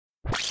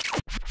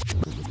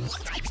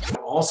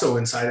also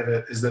inside of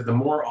it is that the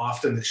more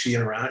often that she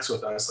interacts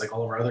with us, like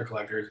all of our other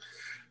collectors,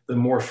 the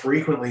more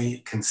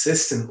frequently,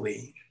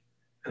 consistently,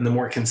 and the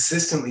more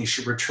consistently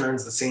she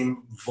returns the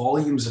same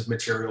volumes of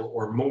material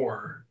or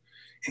more,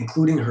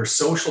 including her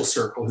social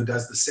circle who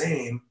does the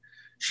same,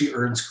 she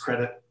earns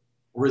credit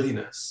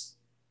worthiness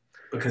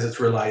because it's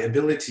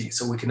reliability.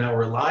 So we can now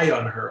rely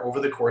on her over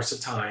the course of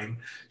time.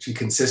 She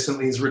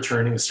consistently is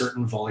returning a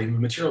certain volume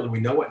of material. And we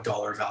know what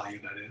dollar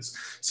value that is.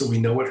 So we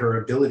know what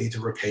her ability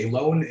to repay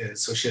loan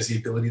is. So she has the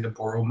ability to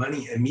borrow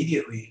money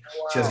immediately.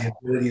 Wow. She has the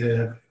ability to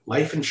have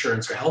life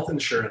insurance or health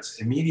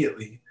insurance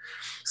immediately.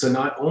 So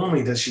not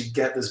only does she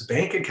get this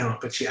bank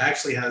account, but she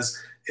actually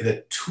has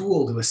a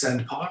tool to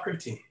ascend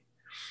poverty.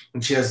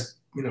 And she has,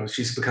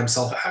 she's become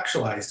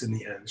self-actualized in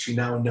the end. She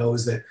now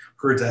knows that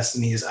her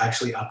destiny is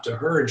actually up to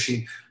her and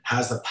she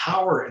has the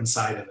power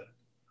inside of it.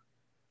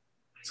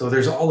 So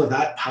there's all of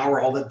that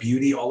power, all that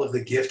beauty, all of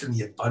the gift and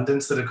the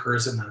abundance that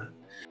occurs in that.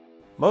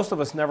 Most of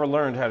us never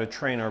learned how to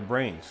train our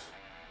brains,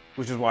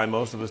 which is why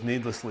most of us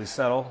needlessly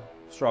settle,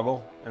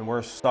 struggle, and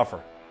worse,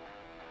 suffer.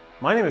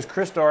 My name is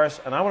Chris Doris,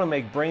 and I want to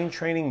make brain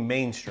training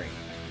mainstream.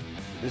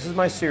 This is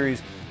my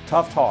series,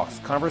 Tough Talks,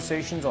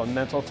 Conversations on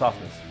Mental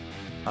Toughness.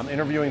 I'm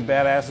interviewing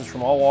badasses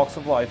from all walks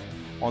of life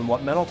on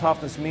what mental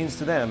toughness means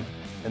to them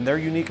and their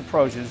unique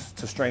approaches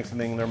to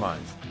strengthening their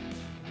minds.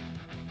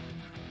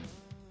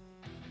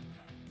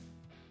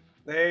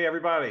 Hey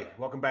everybody,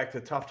 welcome back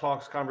to Tough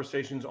Talks,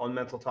 Conversations on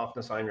Mental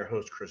Toughness. I'm your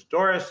host, Chris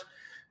Doris.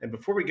 And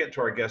before we get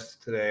to our guests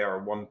today,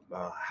 our one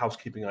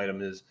housekeeping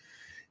item is,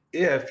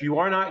 if you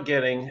are not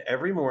getting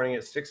every morning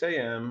at 6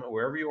 a.m.,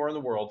 wherever you are in the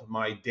world,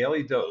 my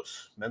daily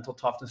dose, mental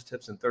toughness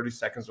tips in 30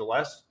 seconds or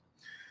less,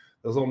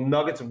 those little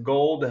nuggets of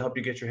gold to help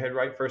you get your head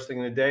right first thing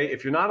in the day.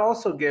 If you're not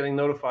also getting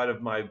notified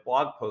of my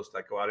blog posts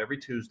that go out every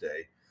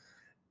Tuesday,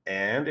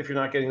 and if you're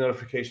not getting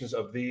notifications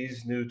of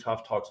these new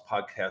Tough Talks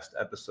podcast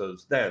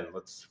episodes, then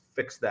let's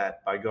fix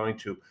that by going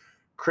to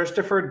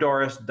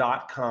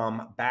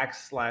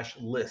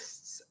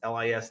christopherdoris.com/lists,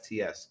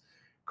 L-I-S-T-S,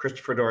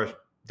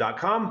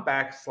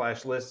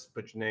 christopherdoris.com/lists,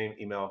 put your name,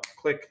 email,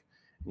 click,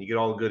 and you get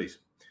all the goodies.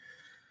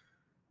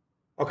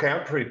 Okay,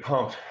 I'm pretty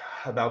pumped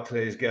about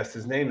today's guest.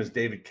 His name is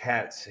David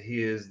Katz.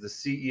 He is the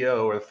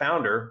CEO or the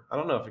founder, I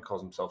don't know if he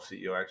calls himself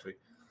CEO actually,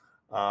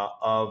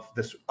 of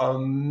this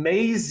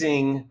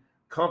amazing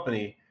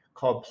company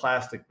called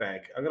Plastic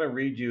Bank. I'm going to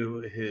read you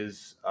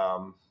his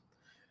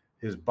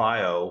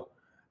bio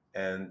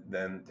and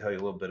then tell you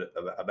a little bit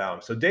about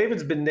him. So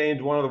David's been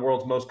named one of the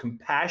world's most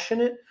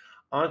compassionate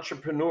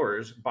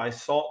entrepreneurs by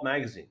Salt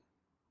magazine.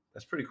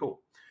 That's pretty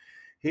cool.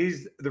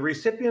 He's the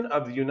recipient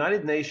of the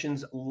United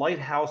Nations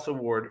Lighthouse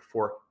Award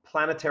for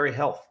Planetary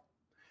Health,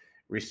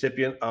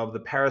 recipient of the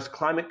Paris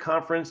Climate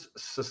Conference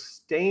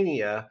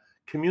Sustainia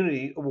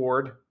Community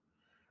Award,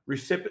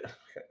 recipient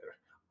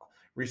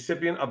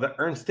of the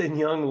Ernst &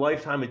 Young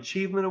Lifetime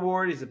Achievement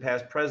Award. He's the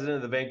past president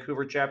of the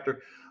Vancouver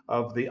chapter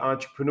of the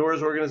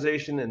Entrepreneurs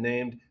Organization and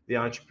named the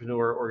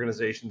Entrepreneur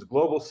Organization's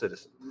Global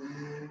Citizen.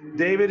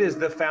 David is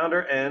the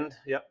founder and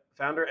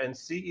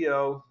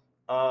CEO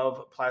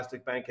of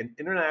Plastic Bank, an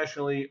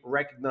internationally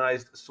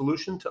recognized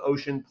solution to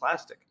ocean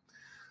plastic.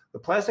 The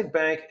Plastic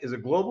Bank is a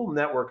global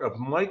network of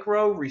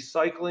micro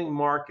recycling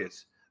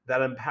markets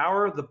that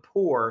empower the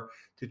poor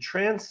to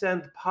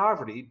transcend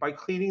poverty by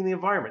cleaning the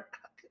environment.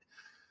 How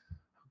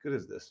good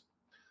is this?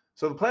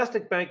 So the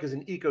Plastic Bank is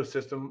an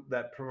ecosystem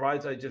that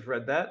provides, I just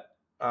read that.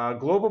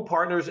 Global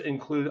partners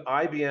include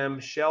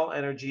IBM, Shell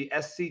Energy,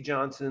 SC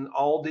Johnson,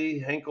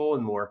 Aldi, Henkel,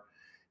 and more.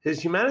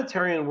 His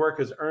humanitarian work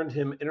has earned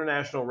him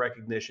international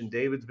recognition.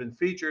 David's been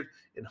featured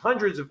in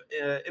hundreds of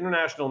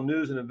international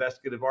news and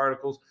investigative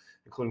articles,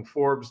 including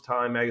Forbes,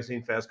 Time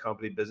Magazine, Fast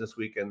Company, Business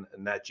Week, and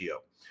Nat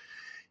Geo.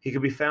 He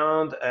can be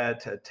found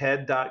at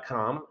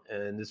TED.com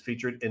and is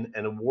featured in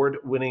an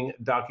award-winning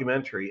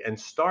documentary and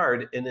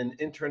starred in an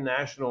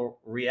international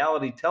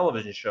reality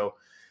television show.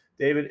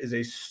 David is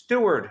a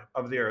steward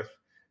of the earth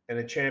and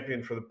a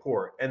champion for the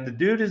poor. And the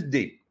dude is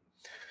deep.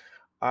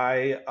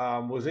 I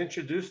was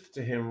introduced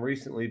to him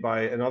recently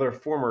by another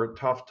former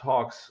Tough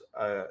Talks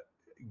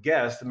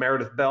guest,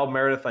 Meredith Bell.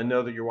 Meredith, I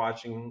know that you're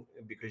watching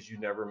because you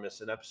never miss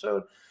an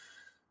episode.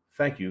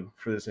 Thank you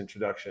for this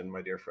introduction,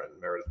 my dear friend,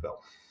 Meredith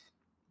Bell.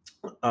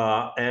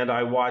 And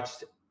I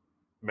watched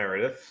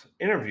Meredith's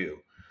interview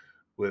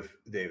with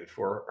David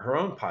for her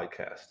own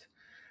podcast.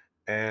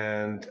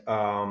 And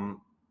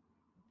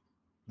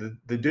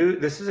the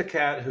dude, this is a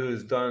cat who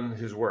has done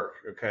his work,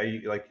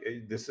 okay? Like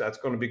this, that's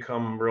going to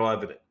become real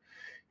evident.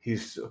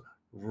 He's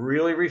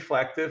really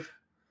reflective.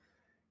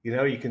 You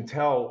know, you can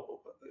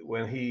tell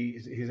when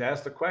he's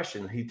asked a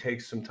question, he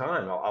takes some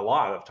time. A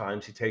lot of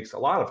times he takes a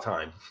lot of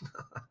time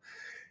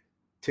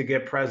to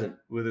get present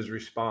with his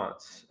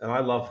response. And I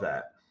love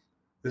that.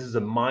 This is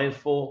a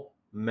mindful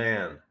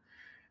man.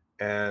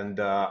 And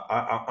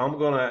I'm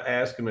going to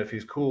ask him if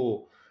he's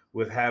cool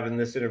with having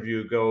this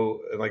interview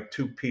go in like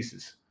two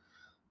pieces.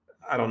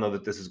 I don't know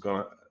that this is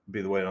going to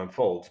be the way it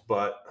unfolds,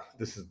 but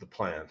this is the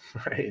plan,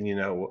 right? And you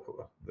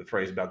know the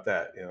phrase about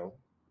that, you know,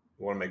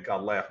 you want to make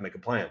God laugh, make a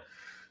plan.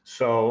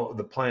 So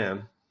the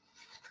plan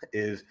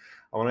is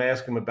I want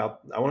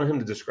him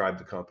to describe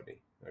the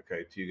company,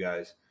 okay, to you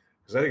guys,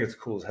 because I think it's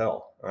cool as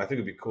hell. And I think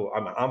it'd be cool.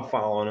 I'm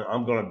following it.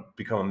 I'm going to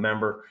become a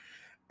member.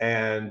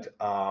 And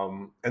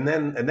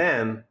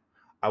then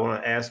I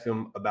want to ask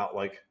him about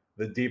like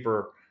the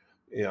deeper,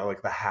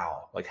 like the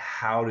how, like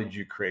how did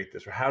you create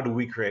this, or how do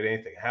we create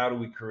anything? How do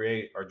we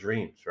create our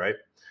dreams, right?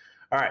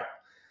 All right,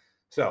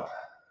 so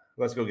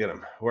let's go get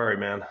him. Where are you,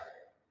 man?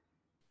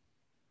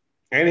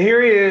 And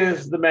here he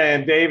is, the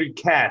man, David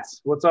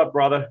Katz. What's up,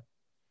 brother?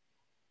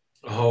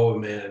 Oh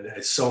man,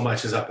 so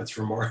much is up. It's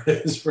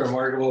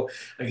remarkable.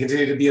 I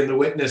continue to be in the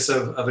witness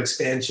of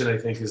expansion. I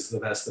think is the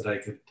best that I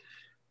could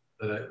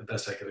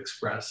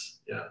express.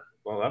 Yeah.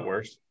 Well, that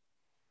works.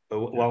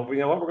 Well, you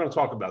know what? We're going to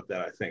talk about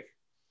that, I think.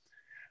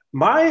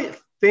 My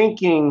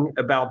thinking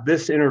about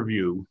this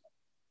interview,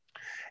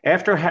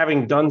 after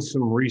having done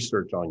some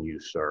research on you,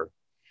 sir,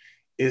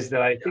 is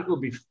that I think it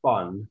would be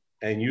fun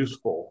and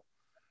useful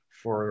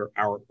for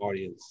our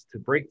audience to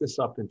break this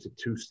up into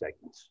two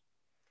segments.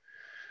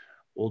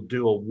 We'll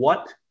do a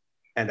what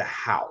and a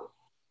how,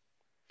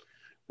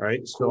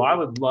 right? So I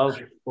would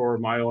love for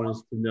my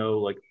audience to know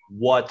like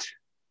what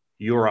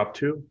you're up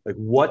to, like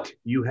what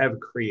you have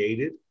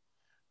created,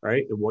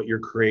 right? And what you're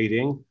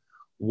creating,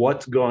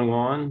 what's going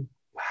on,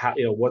 how,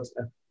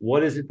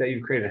 what is it that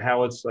you've created,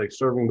 how it's like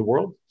serving the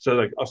world.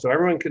 So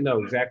everyone can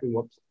know exactly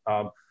what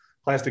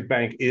Plastic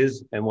Bank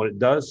is and what it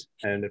does.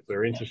 And if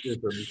they're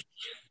interested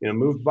or,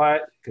 moved by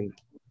it, can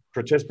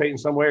participate in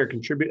some way or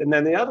contribute. And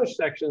then the other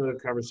section of the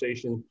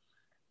conversation,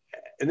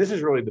 and this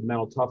is really the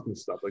mental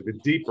toughness stuff, like the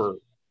deeper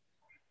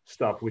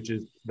stuff, which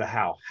is the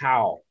how.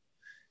 How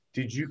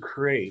did you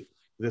create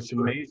this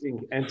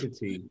amazing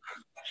entity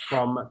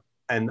from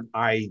an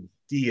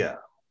idea,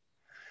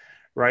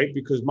 right?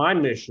 Because my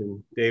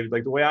mission, David,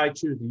 like the way I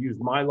choose to use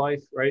my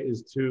life, right,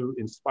 is to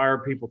inspire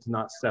people to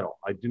not settle.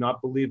 I do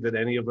not believe that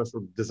any of us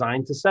were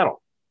designed to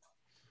settle,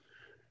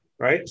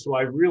 right? So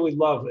I really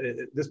love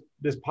it.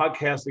 This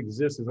podcast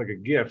exists as like a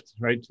gift,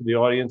 right, to the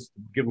audience,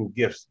 to give them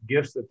gifts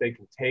that they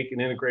can take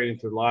and integrate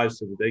into their lives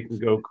so that they can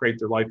go create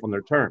their life on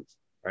their terms,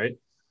 right?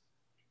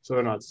 So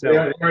they're not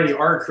settling. They already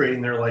are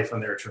creating their life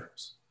on their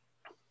terms.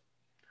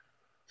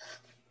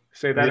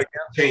 Say that again.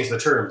 Change the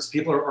terms.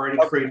 People are already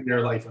creating their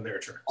life on their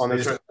terms. On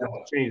their terms.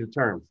 Change the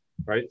terms,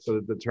 right? So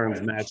that the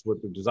terms match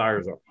what their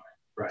desires are.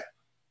 Right.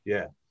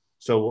 Yeah.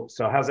 So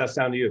how's that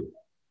sound to you?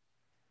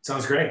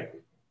 Sounds great.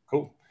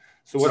 Cool.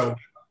 So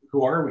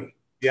who are we?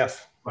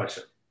 Yes.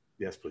 Question.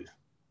 Yes, please.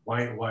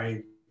 Why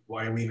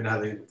are we even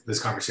having this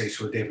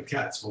conversation with David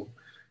Katz? Well,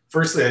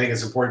 firstly, I think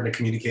it's important to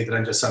communicate that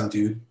I'm just some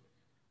dude.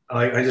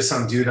 I'm just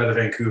some dude out of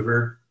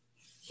Vancouver,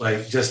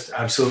 like just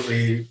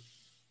absolutely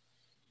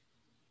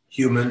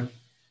human.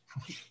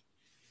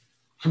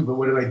 But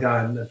what have I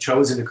done? I've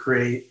chosen to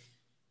create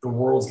the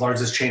world's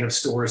largest chain of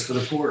stores for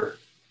the poor,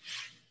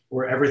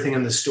 where everything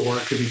in the store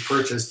could be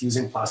purchased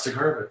using plastic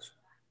garbage,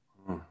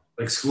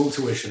 like school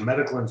tuition,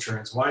 medical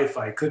insurance,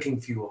 Wi-Fi, cooking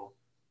fuel,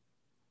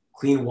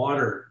 clean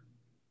water,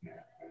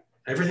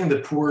 everything the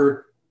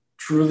poor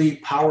truly,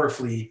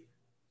 powerfully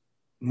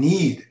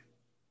need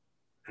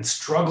and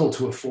struggle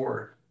to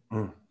afford,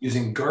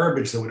 using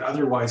garbage that would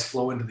otherwise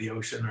flow into the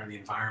ocean or the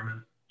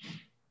environment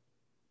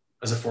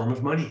as a form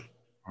of money.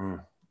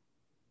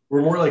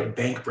 We're more like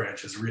bank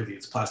branches, really.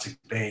 It's Plastic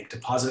Bank.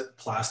 Deposit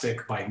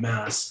plastic by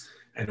mass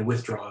and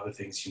withdraw the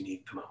things you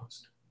need the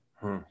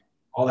most.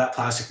 All that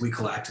plastic we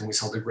collect and we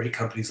sell to great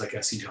companies like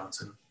S.C.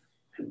 Johnson.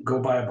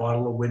 Go buy a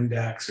bottle of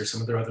Windex or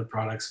some of their other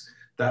products.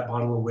 That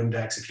bottle of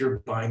Windex, if you're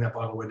buying that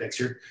bottle of Windex,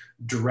 you're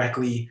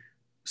directly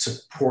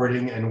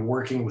supporting and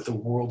working with the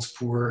world's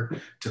poor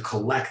to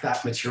collect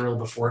that material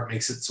before it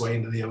makes its way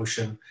into the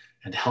ocean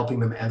and helping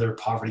them end their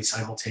poverty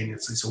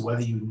simultaneously. So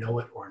whether you know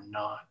it or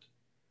not,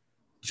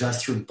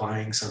 just through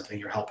buying something,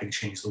 you're helping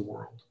change the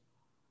world.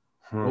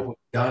 What we've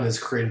done is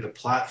created a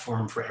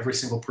platform for every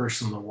single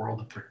person in the world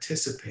to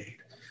participate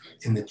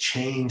in the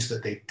change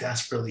that they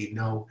desperately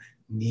know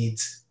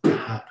needs to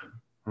happen,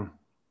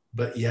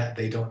 but yet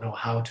they don't know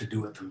how to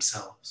do it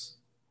themselves.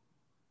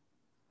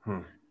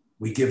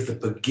 We give the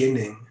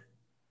beginning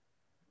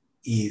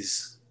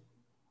ease.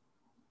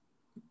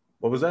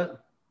 What was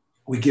that?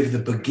 We give the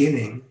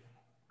beginning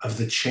of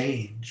the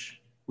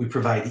change. We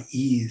provide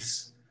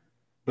ease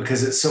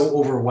because it's so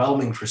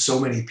overwhelming for so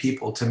many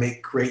people to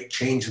make great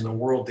change in the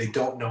world. They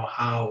don't know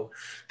how.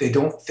 They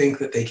don't think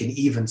that they can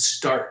even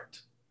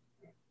start.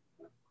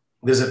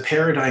 There's a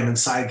paradigm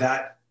inside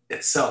that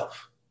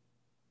itself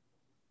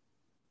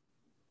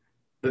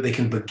that they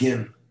can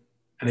begin,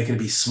 and it can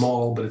be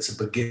small, but it's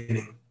a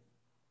beginning.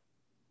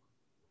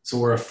 So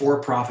we're a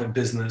for-profit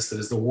business that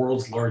is the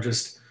world's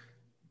largest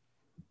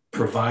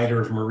provider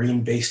of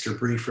marine-based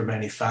debris for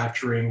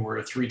manufacturing. We're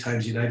a 3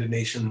 times United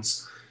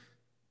Nations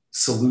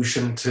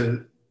solution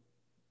to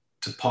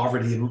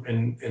poverty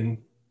and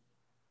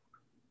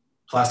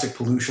plastic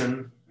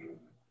pollution.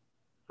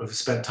 We've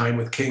spent time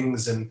with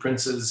kings and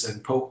princes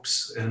and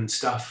popes and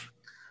stuff.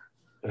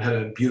 I've had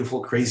a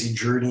beautiful, crazy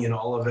journey in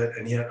all of it.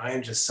 And yet I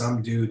am just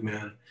some dude,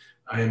 man.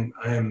 I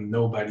am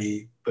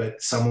nobody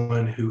but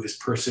someone who is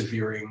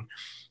persevering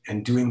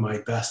and doing my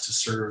best to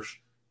serve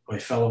my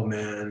fellow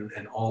man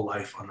and all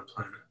life on the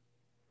planet.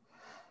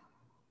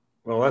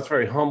 Well, that's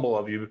very humble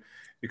of you,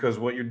 because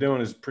what you're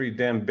doing is a pretty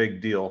damn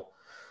big deal.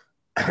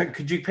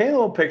 Could you paint a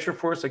little picture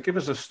for us? Like, give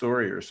us a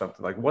story or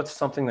something. Like, what's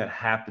something that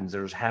happens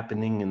or is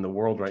happening in the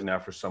world right now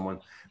for someone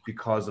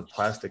because of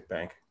Plastic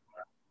Bank?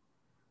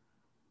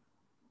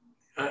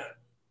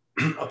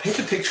 I'll paint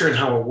a picture in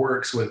how it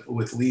works with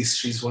Lise.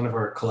 She's one of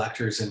our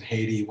collectors in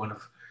Haiti, one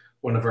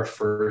of our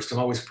first. I'm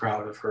always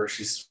proud of her.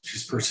 She's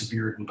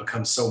persevered and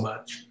become so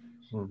much.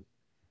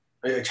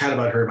 I chat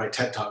about her in my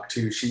TED Talk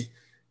too. She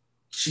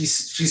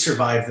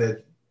survived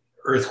the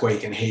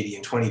earthquake in Haiti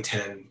in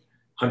 2010.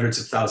 Hundreds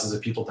of thousands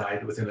of people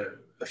died within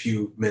a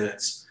few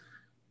minutes.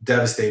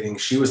 Devastating.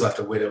 She was left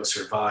a widow,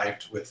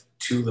 survived with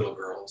 2 little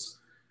girls.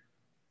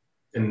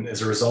 And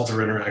as a result of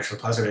her interaction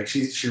with Plastic Bank,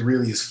 she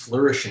really is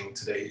flourishing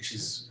today.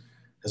 She's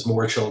has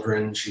more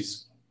children.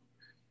 She's,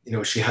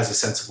 she has a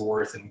sense of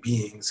worth and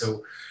being.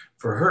 So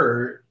for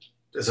her,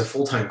 as a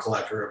full-time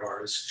collector of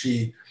ours,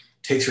 she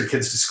takes her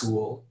kids to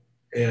school.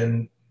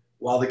 And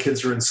while the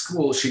kids are in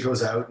school, she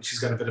goes out and she's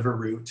got a bit of a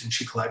route and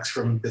she collects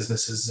from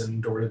businesses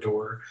and door to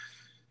door.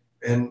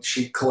 And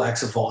she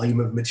collects a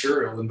volume of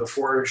material. And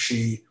before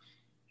she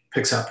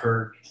picks up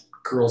her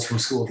girls from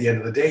school at the end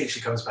of the day, she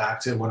comes back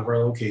to one of our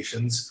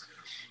locations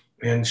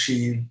and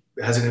she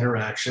has an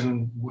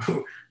interaction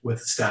with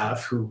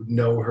staff who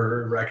know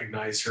her,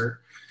 recognize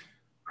her.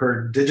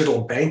 Her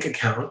digital bank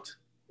account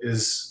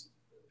is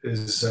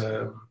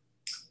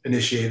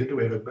initiated.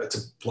 It's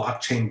a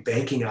blockchain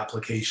banking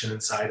application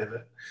inside of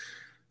it.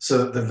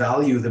 So the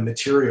value of the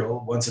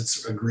material, once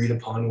it's agreed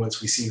upon,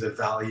 once we see the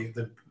value,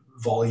 the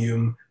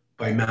volume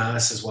by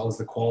mass, as well as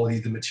the quality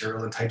of the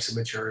material and types of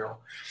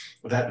material,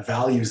 that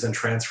value is then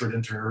transferred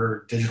into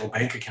her digital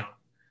bank account.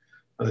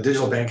 Now, the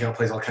digital bank account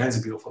plays all kinds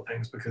of beautiful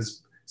things,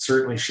 because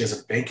certainly she has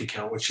a bank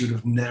account, which you'd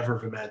have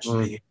never imagined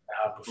being able to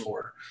have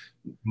before.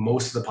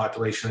 Most of the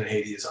population in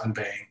Haiti is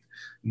unbanked,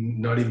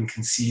 not even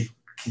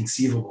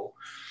conceivable.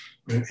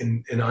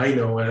 And I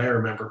know, and I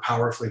remember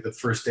powerfully the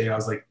first day I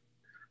was like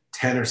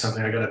 10 or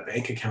something, I got a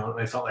bank account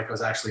and I felt like I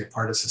was actually a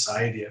part of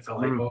society. I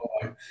felt like,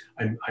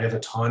 I have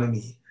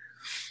autonomy.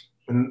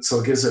 And so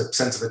it gives a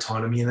sense of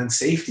autonomy and then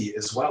safety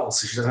as well.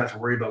 So she doesn't have to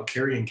worry about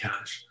carrying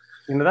cash.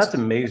 That's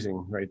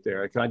amazing right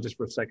there. Can I just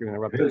for a second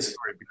interrupt that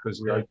story,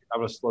 because I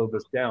want to slow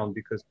this down,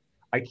 because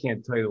I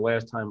can't tell you the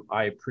last time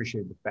I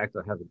appreciated the fact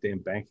that I have a damn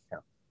bank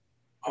account.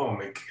 Oh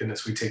my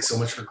goodness, we take so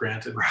much for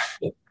granted.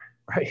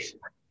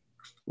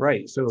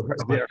 Right. So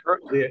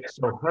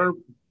her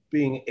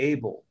being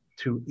able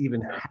to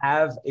even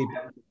have a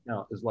bank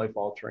account is life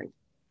altering.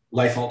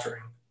 Life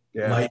altering.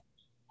 Yeah. Life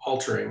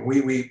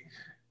altering.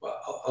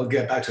 I'll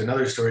get back to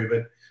another story,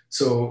 but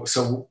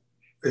so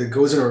it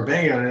goes into our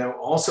bank account, and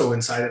also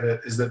inside of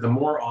it is that the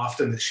more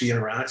often that she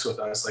interacts with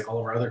us, like all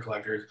of our other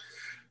collectors,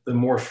 the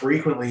more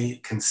frequently,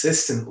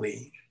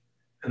 consistently,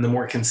 and the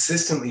more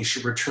consistently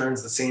she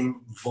returns the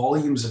same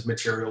volumes of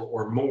material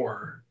or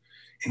more,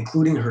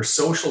 including her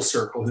social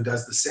circle who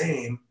does the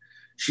same,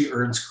 she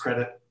earns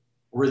credit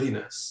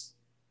worthiness,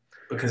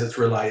 because it's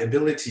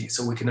reliability.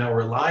 So we can now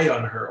rely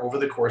on her over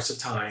the course of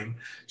time.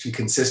 She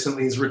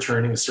consistently is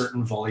returning a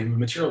certain volume of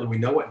material, and we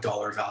know what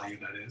dollar value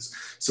that is.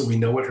 So we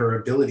know what her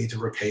ability to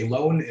repay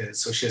loan is.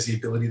 So she has the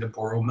ability to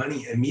borrow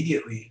money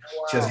immediately.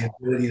 Wow. She has the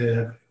ability to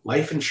have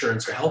life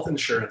insurance or health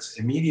insurance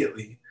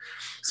immediately.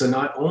 So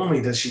not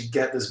only does she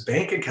get this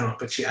bank account,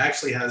 but she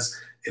actually has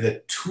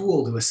a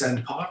tool to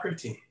ascend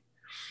poverty.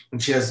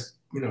 And she has,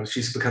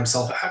 she's become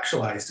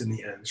self-actualized in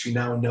the end. She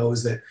now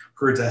knows that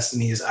her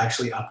destiny is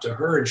actually up to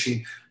her, and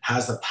she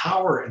has the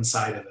power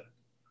inside of it.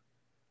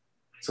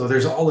 So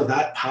there's all of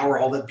that power,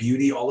 all that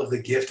beauty, all of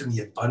the gift and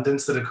the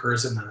abundance that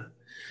occurs in that.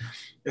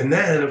 And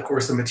then, of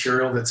course, the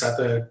material that's at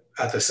the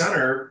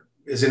center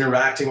is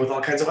interacting with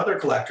all kinds of other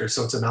collectors.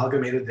 So it's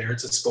amalgamated there.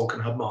 It's a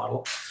spoken hub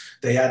model.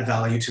 They add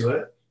value to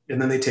it,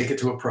 and then they take it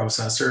to a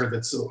processor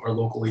that's our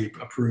locally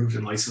approved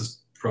and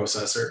licensed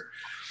processor.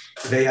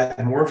 They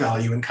add more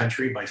value in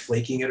country by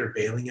flaking it or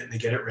baling it, and they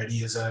get it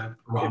ready as a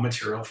raw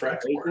material for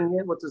export. Flaking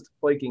it? What does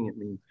flaking it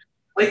mean?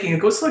 Flaking, it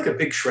goes to like a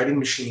big shredding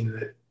machine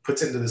that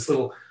puts it into this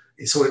little,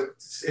 so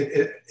it's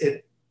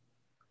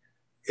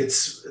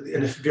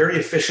in a very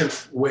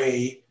efficient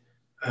way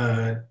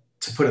to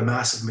put a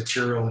massive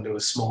material into a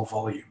small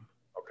volume.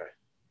 Okay.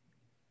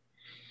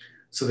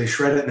 So they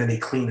shred it and then they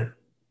clean it.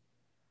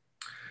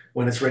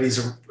 When it's ready as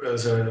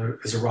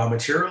a raw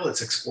material,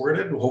 it's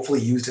exported,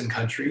 hopefully used in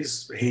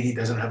countries. Haiti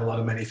doesn't have a lot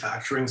of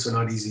manufacturing, so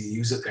not easy to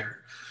use it there.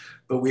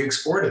 But we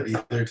export it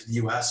either to the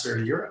US or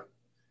to Europe,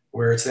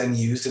 where it's then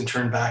used and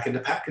turned back into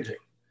packaging.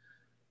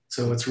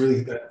 So it's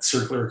really that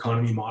circular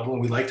economy model,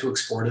 and we like to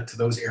export it to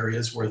those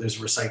areas where there's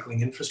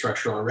recycling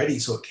infrastructure already,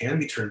 so it can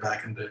be turned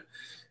back into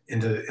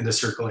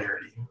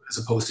circularity, as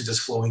opposed to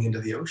just flowing into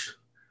the ocean.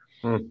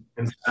 And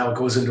now it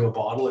goes into a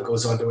bottle, it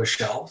goes onto a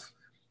shelf.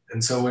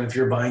 And so if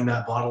you're buying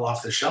that bottle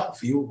off the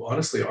shelf, you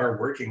honestly are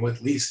working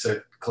with Lise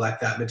to collect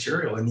that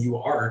material, and you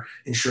are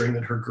ensuring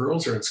that her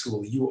girls are in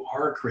school. You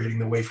are creating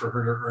the way for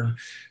her to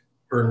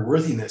earn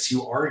worthiness,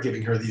 you are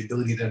giving her the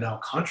ability to now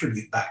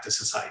contribute back to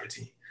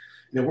society.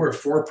 We're a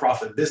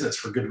for-profit business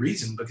for good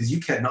reason, because you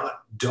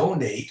cannot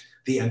donate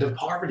the end of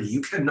poverty.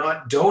 You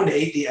cannot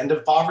donate the end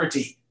of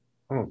poverty.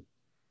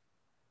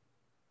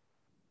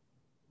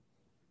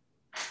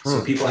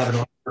 So people have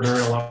an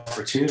entrepreneurial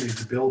opportunity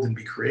to build and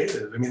be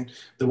creative.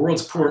 The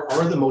world's poor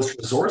are the most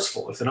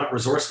resourceful. If they're not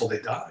resourceful, they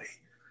die.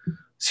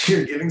 So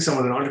you're giving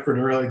someone an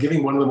entrepreneurial,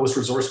 giving one of the most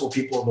resourceful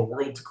people in the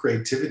world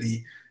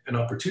creativity and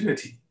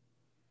opportunity.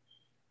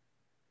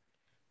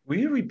 Will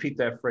you repeat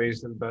that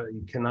phrase about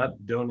you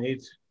cannot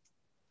donate?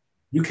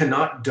 You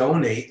cannot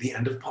donate the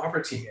end of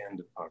poverty. The end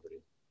of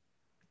poverty.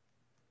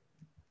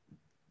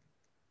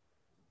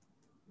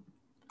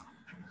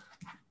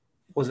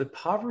 Was it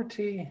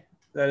poverty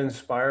that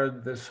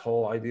inspired this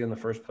whole idea in the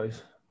first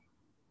place?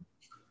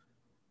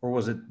 Or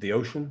was it the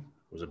ocean?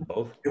 Was it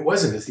both? It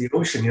wasn't. It's the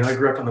ocean. I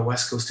grew up on the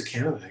west coast of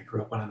Canada. I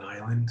grew up on an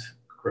island.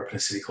 Grew up in a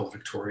city called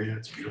Victoria.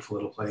 It's a beautiful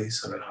little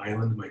place on an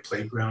island. My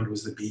playground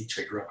was the beach.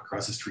 I grew up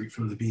across the street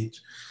from the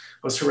beach.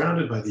 I was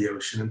surrounded by the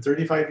ocean. And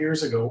 35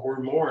 years ago or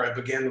more, I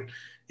began,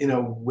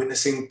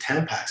 witnessing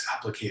Tampax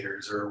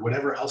applicators or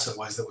whatever else it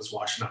was that was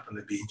washing up on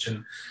the beach.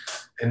 And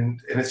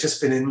it's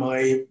just been in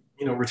my,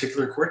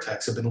 reticular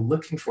cortex. I've been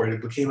looking for it.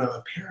 It became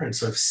apparent.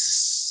 So I've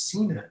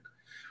seen it.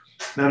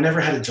 Now, I've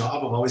never had a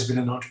job. I've always been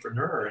an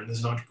entrepreneur. And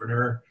as an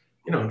entrepreneur,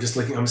 I'm just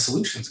I'm a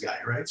solutions guy,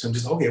 right? So I'm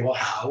just, okay, well,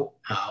 how?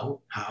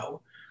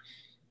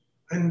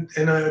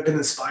 And I've been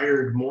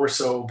inspired more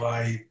so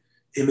by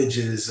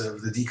images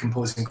of the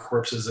decomposing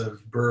corpses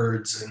of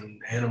birds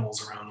and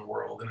animals around the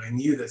world. And I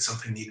knew that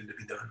something needed to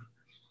be done.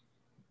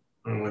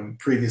 And when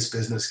previous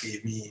business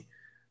gave me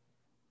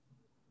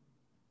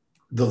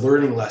the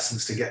learning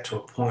lessons to get to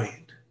a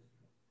point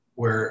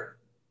where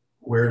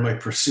in my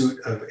pursuit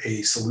of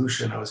a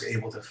solution, I was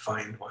able to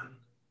find one.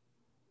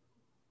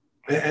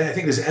 And I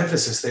think there's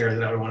emphasis there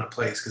that I would want to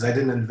place, because I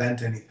didn't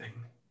invent anything.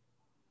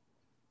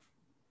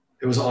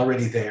 It was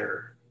already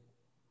there.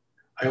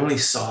 I only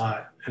saw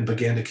it and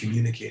began to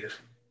communicate it.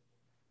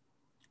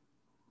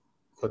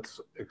 Let's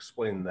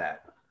explain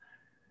that.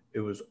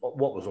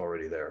 What was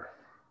already there?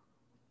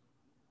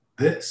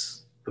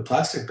 The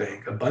plastic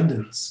bank,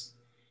 abundance,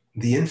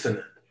 the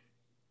infinite,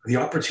 the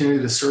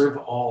opportunity to serve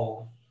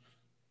all,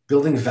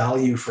 building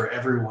value for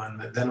everyone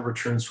that then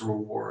returns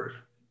reward.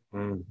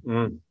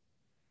 Mm-hmm.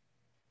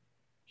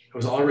 It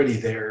was already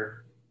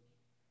there.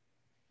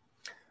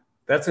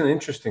 That's an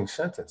interesting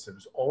sentence. It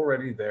was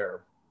already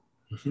there.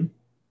 Mm-hmm.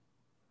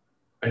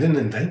 I didn't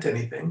invent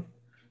anything.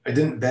 I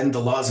didn't bend the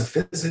laws of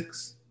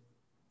physics.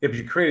 Yeah, but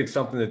you created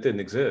something that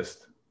didn't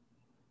exist.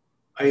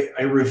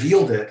 I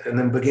revealed it and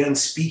then began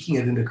speaking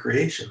it into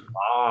creation.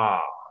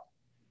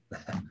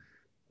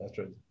 That's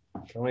right.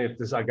 Tell me if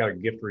this, I got a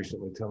gift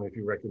recently. Tell me if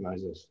you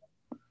recognize this.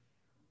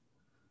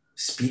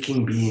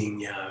 Speaking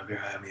being, yeah,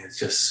 it's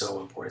just so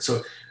important.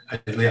 So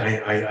I've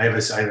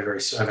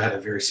had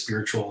a very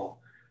spiritual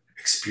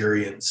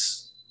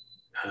experience.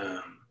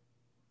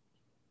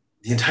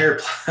 The entire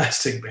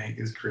plastic bank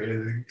is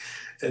created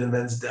an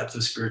immense depth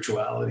of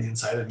spirituality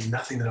inside of me.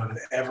 Nothing that I would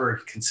have ever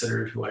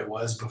considered who I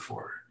was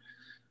before,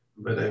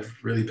 but I've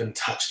really been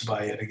touched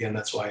by it. Again,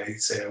 that's why I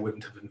say I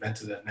wouldn't have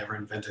invented it. Never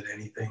invented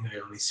anything. I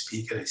only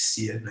speak it. I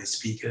see it and I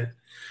speak it.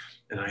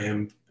 And I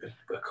am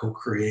a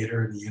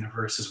co-creator in the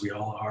universe, as we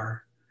all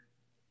are.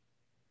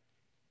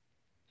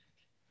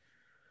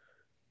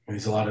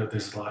 There's a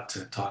lot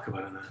to talk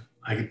about in that.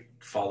 I could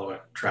follow a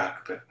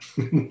track, but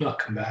not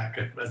come back.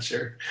 I'm not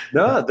sure.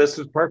 No, this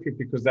is perfect,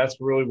 because that's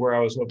really where I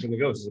was hoping to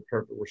go. This is a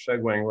perfect. We're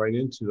segueing right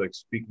into like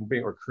speaking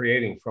being or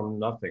creating from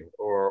nothing,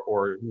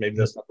 or maybe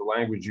that's not the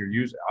language you're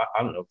using.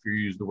 I don't know if you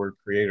use the word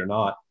create or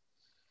not.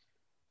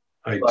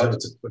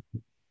 It's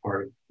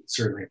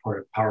certainly a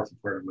powerful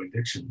part of my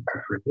diction.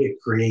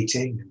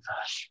 Creating, in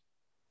fact,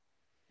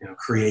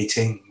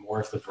 creating, more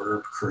of the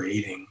verb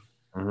creating,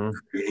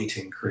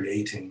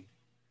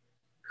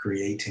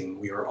 creating.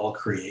 We are all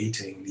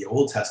creating. The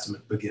Old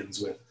Testament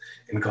begins with,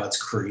 in God's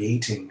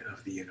creating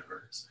of the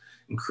universe.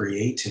 And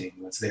creating,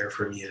 what's there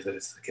for me is that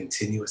it's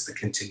the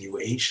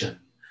continuation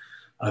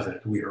of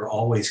it. We are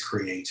always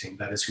creating.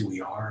 That is who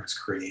we are, is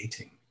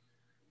creating.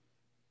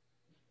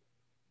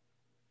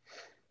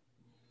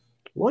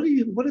 What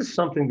is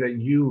something that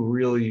you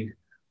really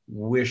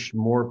wish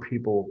more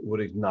people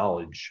would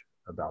acknowledge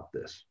about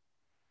this?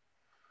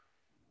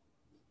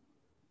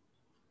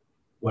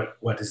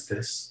 What is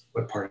this?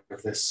 What part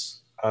of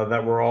this?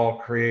 That we're all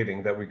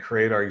creating, that we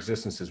create our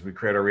existences, we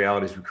create our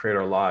realities, we create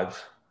our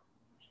lives.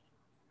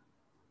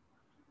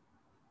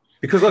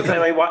 Because look,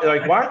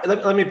 why?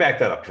 Let me back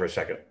that up for a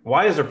second.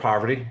 Why is there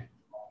poverty?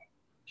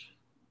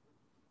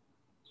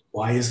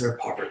 Why is there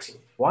poverty?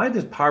 Why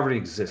does poverty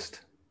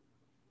exist?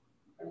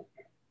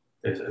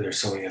 There's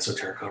so many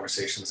esoteric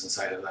conversations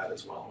inside of that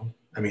as well.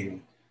 I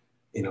mean,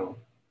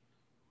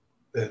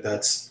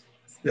 that's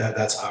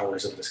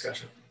hours of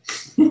discussion.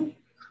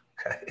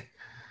 Okay.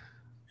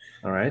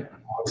 All right.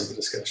 Hours of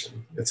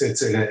discussion.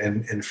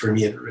 And for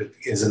me, it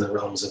is in the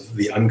realms of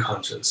the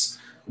unconscious.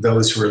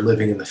 Those who are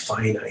living in the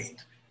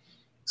finite.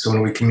 So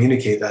when we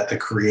communicate that, the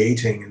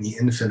creating and the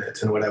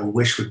infinite, and what I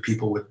wish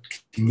people would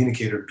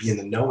communicate or be in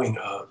the knowing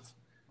of,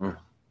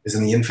 is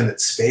in the infinite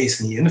space.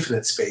 And the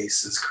infinite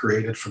space is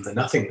created from the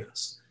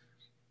nothingness.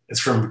 It's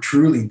from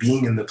truly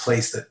being in the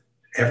place that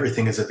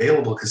everything is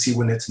available. Because see,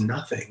 when it's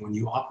nothing, when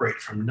you operate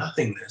from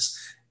nothingness,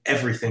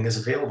 everything is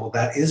available.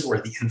 That is where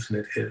the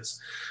infinite is.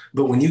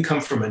 But when you come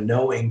from a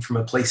knowing, from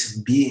a place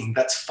of being,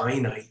 that's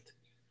finite.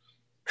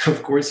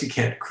 Of course, you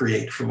can't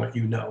create from what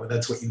you know.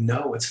 That's what you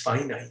know. It's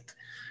finite.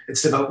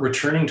 It's about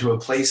returning to a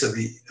place of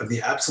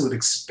the absolute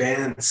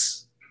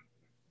expanse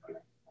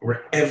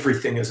where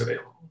everything is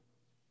available.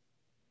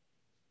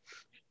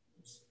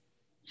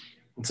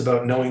 It's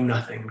about knowing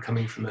nothing,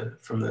 coming from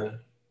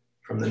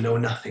the know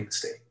nothing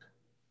state.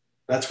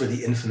 That's where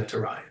the infinite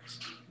arrives,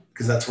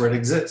 because that's where it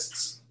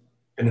exists.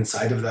 And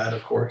inside of that,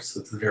 of course,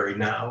 it's the very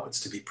now.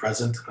 It's to be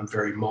present in the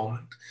very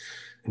moment,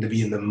 and to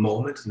be in the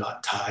moment,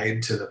 not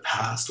tied to the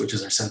past, which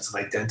is our sense of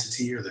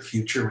identity, or the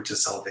future, which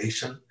is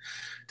salvation.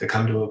 To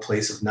come to a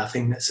place of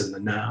nothingness in the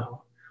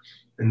now,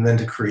 and then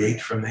to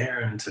create from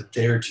there, and to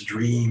dare to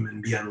dream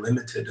and be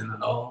unlimited in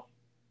it all.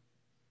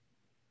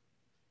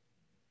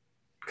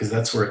 Because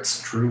that's where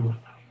it's true.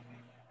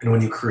 And when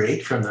you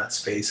create from that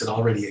space, it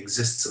already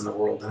exists in the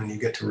world, and then you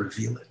get to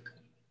reveal it.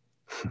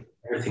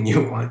 Everything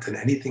you want and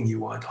anything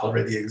you want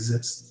already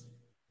exists.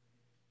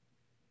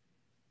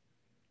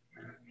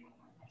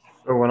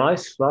 So when I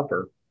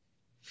suffer,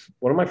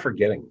 what am I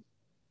forgetting?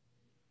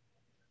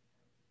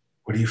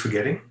 What are you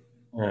forgetting?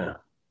 Yeah.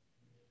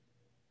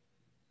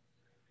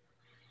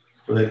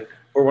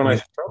 Or when I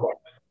struggle.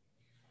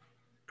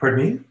 Pardon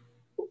me?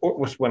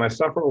 Or when I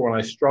suffer, when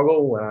I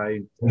struggle,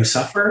 when you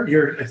suffer,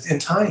 you're in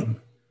time.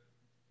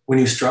 When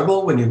you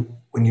struggle, when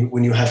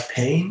you have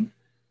pain,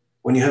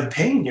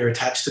 you're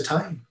attached to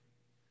time,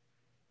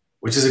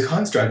 which is a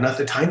construct. Not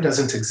that time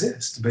doesn't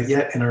exist, but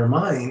yet in our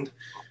mind,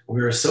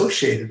 we're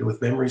associated with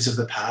memories of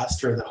the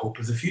past or the hope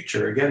of the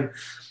future. Again,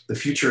 the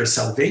future is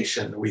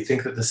salvation. We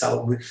think that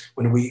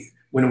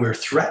when we're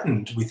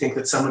threatened, we think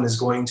that someone is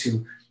going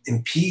to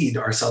impede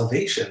our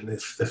salvation.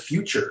 If the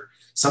future,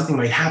 something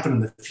might happen in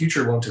the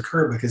future won't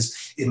occur,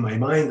 because in my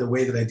mind, the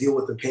way that I deal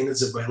with the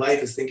pains of my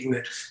life is thinking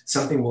that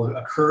something will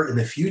occur in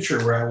the future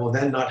where I will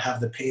then not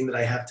have the pain that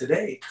I have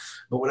today.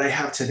 But what I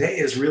have today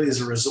is really as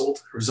a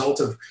result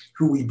of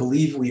who we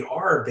believe we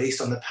are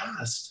based on the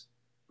past,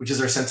 which is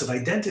our sense of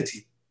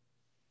identity.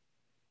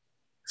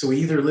 So we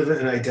either live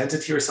in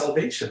identity or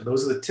salvation.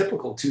 Those are the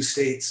typical two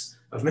states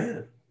of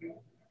man.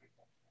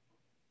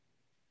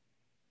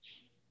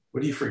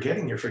 What are you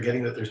forgetting? You're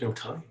forgetting that there's no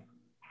time.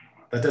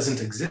 That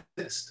doesn't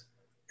exist.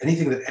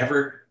 Anything that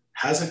ever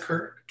has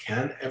occurred,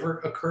 can ever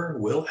occur,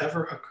 will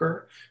ever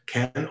occur,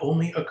 can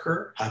only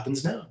occur,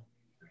 happens now.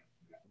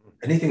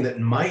 Anything that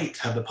might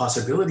have the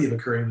possibility of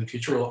occurring in the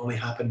future will only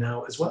happen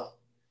now as well.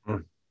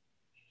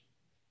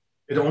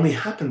 It only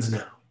happens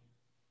now.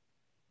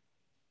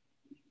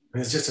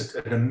 And it's just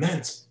an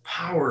immense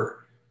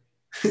power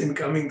in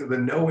coming to the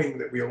knowing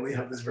that we only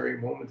have this very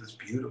moment is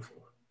beautiful.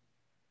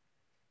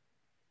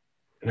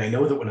 And I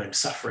know that when I'm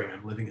suffering,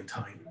 I'm living in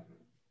time.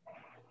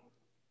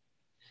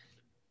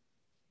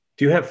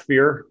 Do you have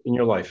fear in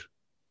your life?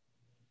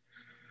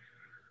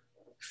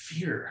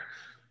 Fear.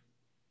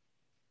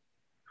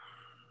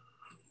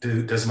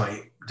 Does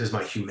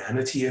my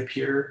humanity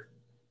appear?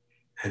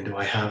 And do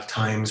I have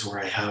times where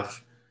I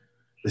have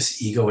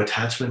this ego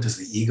attachment? Does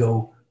the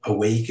ego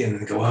awaken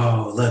and go,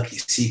 oh, look, you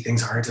see,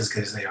 things aren't as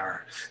good as they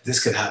are.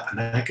 This could happen,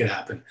 that could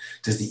happen.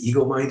 Does the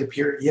ego mind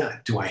appear? Yeah.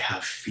 Do I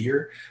have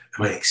fear?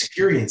 Am I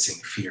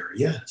experiencing fear?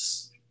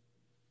 Yes.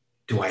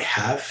 Do I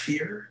have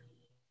fear?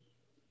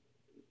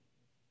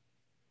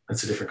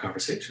 That's a different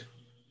conversation.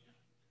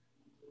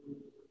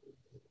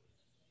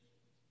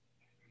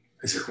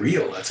 Is it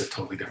real? That's a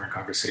totally different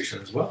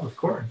conversation as well, of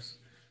course.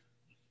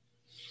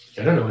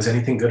 I don't know, is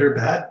anything good or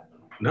bad?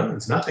 No,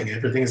 it's nothing.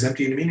 Everything is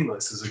empty and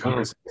meaningless as a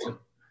conversation.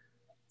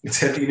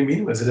 It's empty and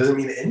meaningless. It doesn't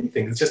mean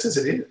anything. It's just as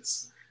it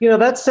is. You know,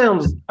 that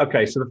sounds,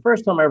 okay, so the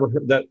first time I ever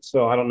heard that,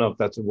 so I don't know if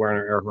that's a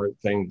Werner Erhard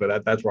thing,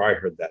 but that's where I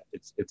heard that.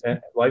 It's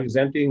life is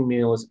empty and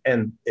meaningless,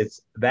 and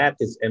that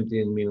is empty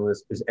and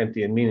meaningless is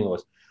empty and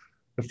meaningless.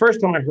 The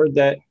first time I heard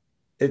that,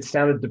 it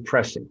sounded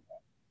depressing.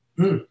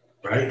 Right,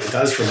 it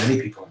does for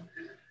many people.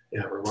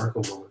 Yeah,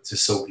 remarkable. It's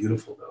just so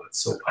beautiful, though.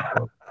 It's so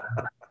powerful.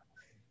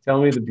 Tell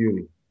me the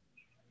beauty.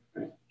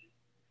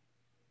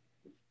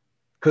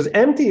 Because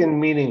empty and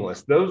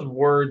meaningless, those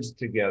words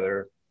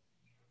together,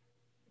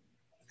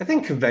 I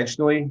think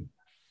conventionally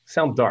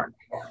sound dark.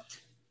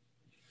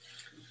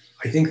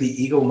 I think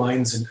the ego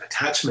mind's an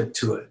attachment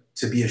to it,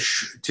 to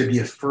be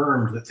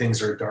affirmed that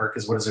things are dark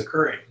is what is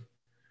occurring.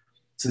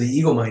 So the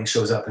ego mind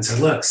shows up and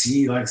says, look,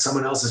 see, like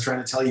someone else is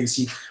trying to tell you,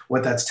 see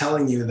what that's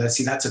telling you, that's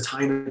a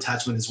time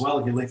attachment as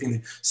well. You're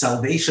living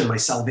salvation. My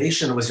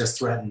salvation was just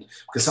threatened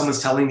because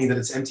someone's telling me that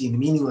it's empty and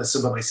meaningless,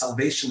 but my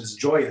salvation is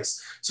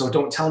joyous. So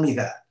don't tell me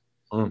that.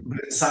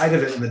 But inside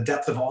of it and the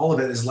depth of all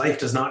of it is life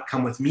does not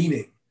come with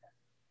meaning.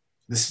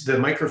 The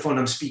microphone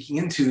I'm speaking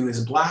into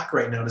is black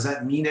right now. Does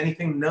that mean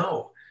anything?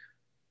 No.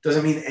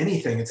 Doesn't mean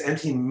anything. It's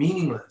empty and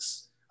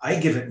meaningless. I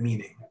give it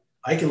meaning.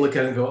 I can look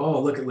at it and go, oh,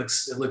 look, it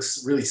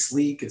looks really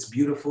sleek. It's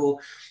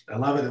beautiful. I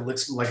love it. It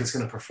looks like it's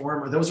going to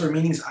perform. Those are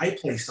meanings I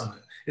placed on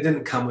it. It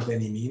didn't come with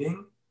any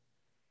meaning.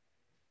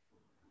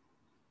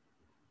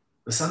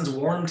 The sun's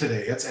warm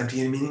today. It's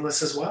empty and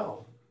meaningless as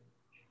well.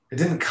 It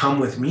didn't come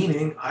with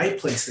meaning. I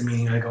place the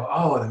meaning. I go,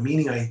 oh, the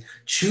meaning I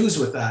choose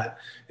with that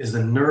is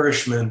the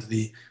nourishment,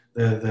 the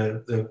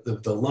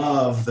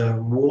love, the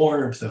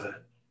warmth of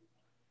it.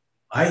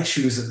 I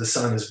choose that the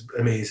sun is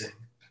amazing.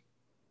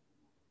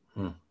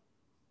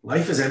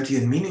 Life is empty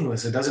and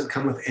meaningless. It doesn't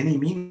come with any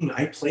meaning.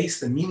 I place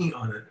the meaning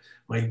on it.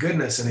 My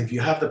goodness. And if you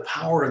have the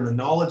power and the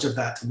knowledge of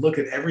that to look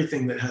at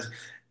everything that has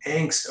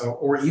angst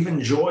or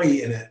even joy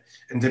in it,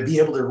 and to be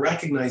able to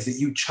recognize that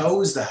you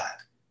chose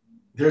that,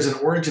 there's an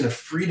origin of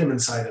freedom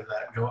inside of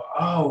that. And go,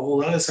 oh,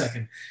 hold on a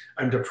second.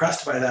 I'm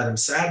depressed by that. I'm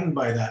saddened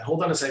by that.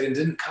 Hold on a second. It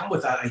didn't come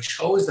with that. I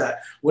chose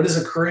that. What is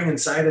occurring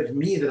inside of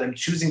me that I'm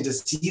choosing to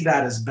see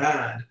that as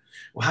bad?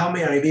 Well, how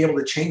may I be able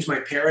to change my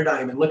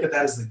paradigm and look at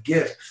that as the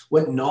gift?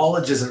 What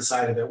knowledge is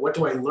inside of it? What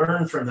do I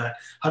learn from that?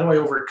 How do I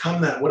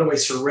overcome that? What do I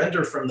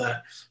surrender from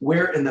that?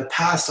 Where in the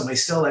past am I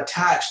still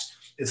attached?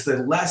 It's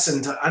the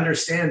lesson to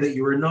understand that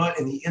you are not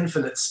in the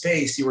infinite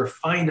space. You are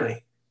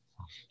finite.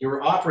 You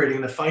are operating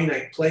in a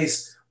finite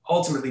place,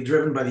 ultimately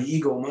driven by the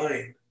ego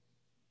mind.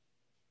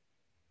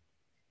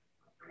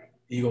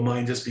 The ego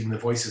mind just being the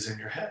voices in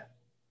your head.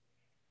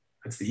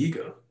 That's the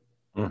ego.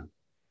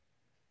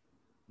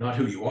 Not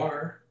who you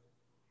are.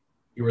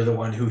 You are the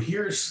one who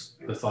hears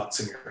the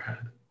thoughts in your head.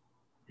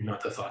 You're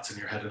not the thoughts in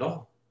your head at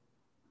all.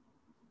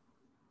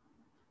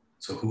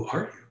 So who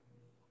are you?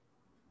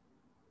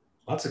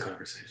 Lots of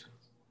conversations.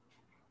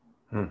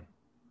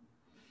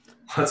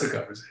 Lots of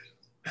conversations.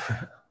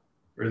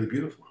 Really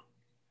beautiful.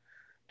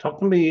 Talk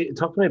to me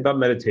about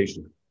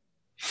meditation.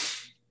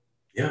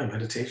 Yeah,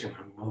 meditation.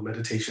 Well,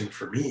 meditation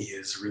for me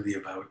is really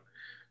about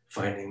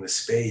finding the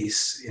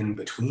space in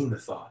between the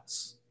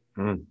thoughts.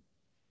 To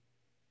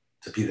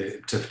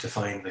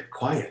find the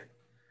quiet.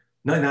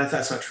 No,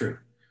 that's not true.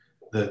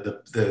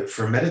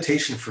 For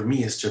meditation for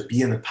me is to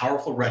be in the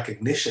powerful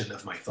recognition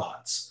of my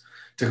thoughts.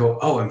 To go,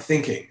 oh, I'm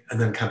thinking, and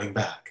then coming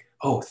back.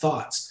 Oh,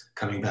 thoughts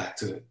coming back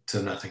to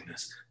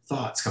nothingness.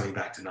 Thoughts coming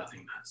back to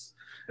nothingness.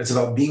 It's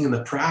about being in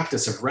the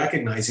practice of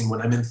recognizing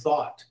when I'm in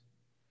thought.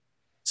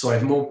 So I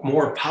have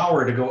more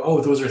power to go,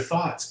 oh, those are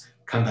thoughts.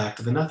 Come back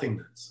to the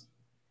nothingness.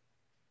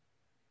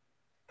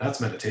 That's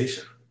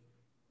meditation.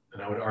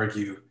 And I would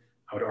argue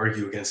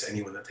against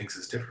anyone that thinks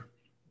it's different.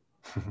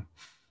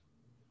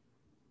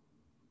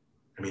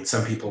 I mean,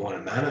 some people want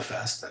to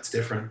manifest. That's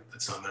different.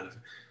 That's not manifest.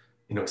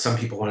 You know, some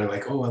people want to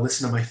like, oh, I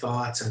listen to my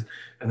thoughts and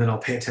then I'll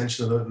pay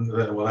attention to them.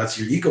 Well, that's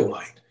your ego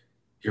mind.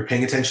 You're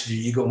paying attention to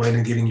your ego mind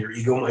and giving your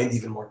ego mind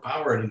even more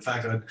power. And in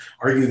fact, I'd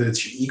argue that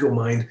it's your ego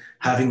mind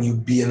having you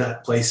be in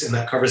that place, in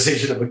that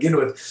conversation to begin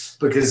with,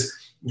 because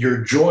your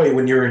joy,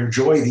 when you're in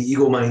joy, the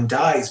ego mind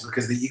dies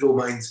because the ego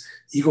mind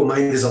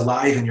is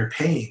alive in your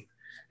pain.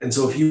 And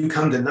so if you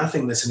come to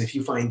nothingness and if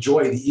you find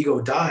joy, the ego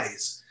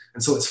dies.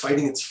 And so it's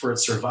fighting for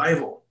its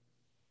survival.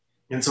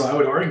 And so I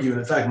would argue, and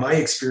in fact, my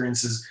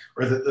experiences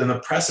are on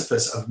the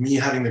precipice of me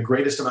having the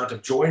greatest amount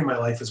of joy in my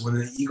life is when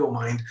the ego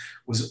mind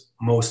was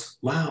most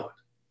loud.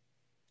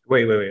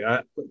 Wait.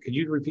 Could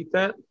you repeat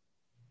that?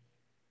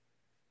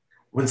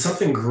 When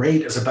something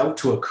great is about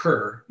to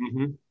occur,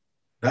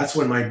 that's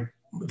when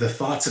the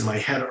thoughts in my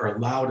head are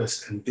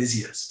loudest and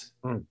busiest.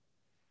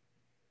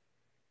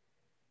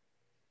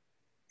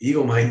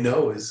 Ego mind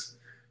knows.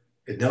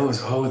 It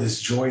knows, oh,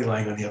 there's joy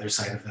lying on the other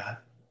side of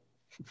that.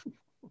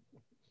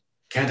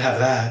 Can't have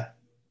that.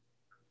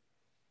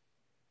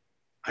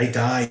 I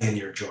die in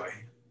your joy.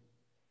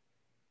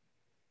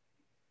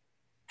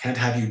 Can't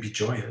have you be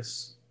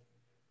joyous.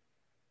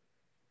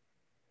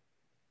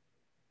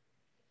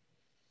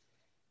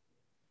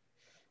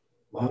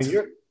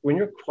 When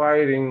you're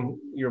quieting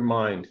your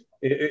mind,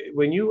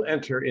 when you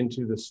enter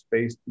into the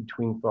space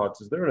between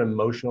thoughts, is there an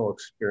emotional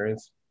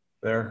experience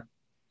there?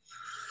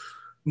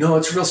 No,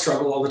 it's a real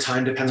struggle all the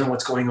time. Depends on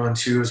what's going on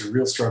too. It was a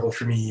real struggle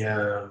for me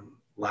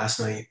last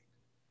night.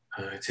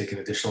 I take an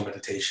additional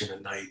meditation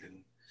at night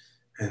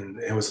and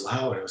it was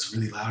loud. It was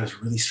really loud. I was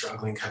really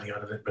struggling coming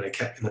out of it, but I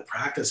kept in the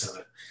practice of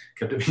it.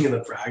 Kept being in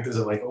the practice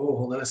of like, oh,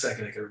 hold on a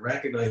second. I could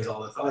recognize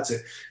all the thoughts.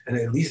 And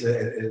at least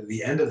at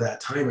the end of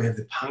that time, I have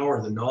the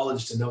power, the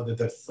knowledge to know that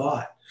they're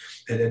thought.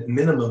 And at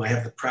minimum, I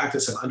have the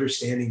practice of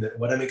understanding that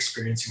what I'm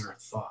experiencing are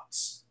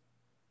thoughts.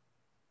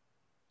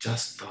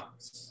 Just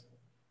thoughts.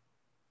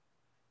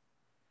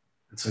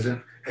 And so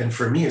then, and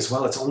for me as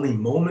well, it's only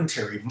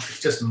momentary,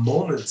 just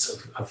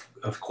moments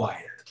of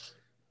quiet.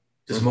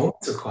 Just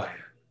moments of quiet.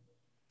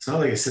 It's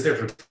not like I sit there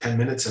for 10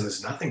 minutes and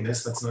there's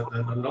nothingness. That's not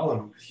at all.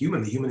 I'm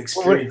human, the human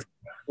experience.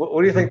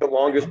 What do you think the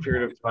longest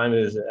period of time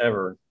is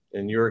ever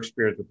in your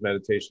experience with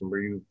meditation where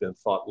you've been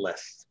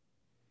thoughtless?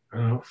 I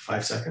don't know,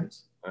 5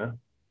 seconds? Huh?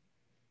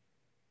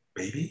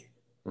 Maybe?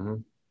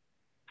 Well,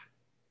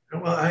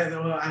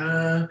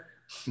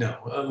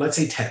 let's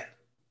say 10.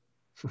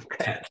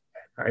 10.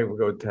 All right, we'll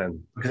go with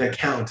 10. Because I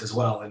count as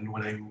well. And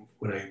when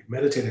I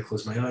meditate, I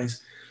close my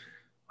eyes.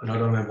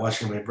 not only am I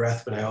watching my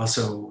breath, but I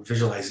also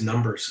visualize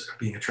numbers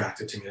being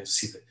attracted to me. I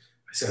see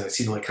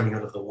them like coming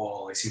out of the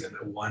wall. I see them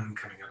at 1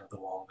 coming out of the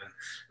wall, then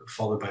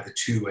followed by the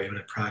 2. I'm in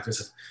a practice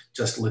of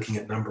just looking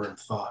at number and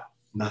thought,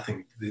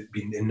 nothing,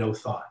 being in no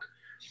thought.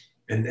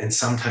 And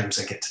sometimes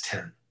I get to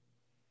 10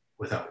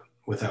 without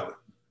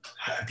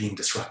being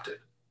disrupted.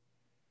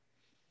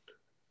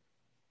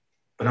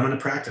 But I'm in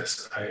a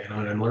practice, and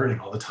I'm learning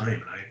all the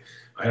time. And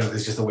I don't know,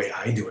 this is just the way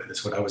I do it.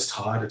 It's what I was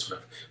taught. It's what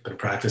I've been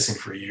practicing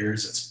for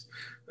years. It's,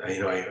 I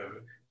have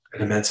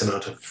an immense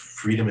amount of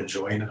freedom and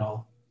joy in it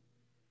all.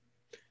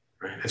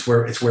 Right? It's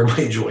where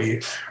my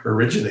joy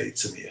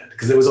originates in the end,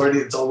 because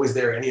it's always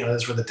there.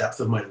 That's where the depth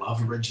of my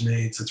love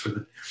originates. It's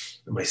where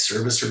my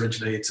service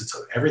originates.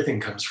 Everything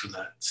comes from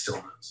that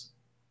stillness.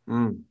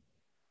 Mm.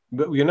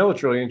 But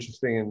what's really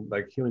interesting in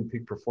like human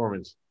peak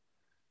performance,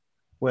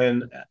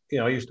 when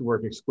I used to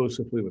work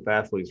exclusively with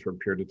athletes for a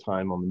period of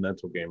time on the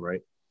mental game,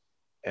 right?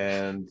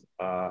 And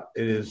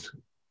it is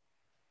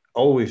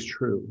always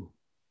true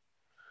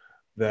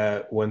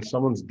that when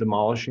someone's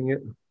demolishing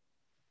it,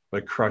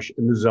 like crush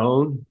in the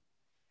zone,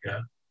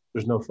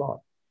 there's no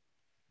thought.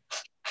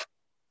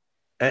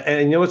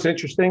 And what's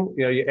interesting?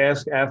 You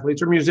ask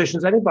athletes or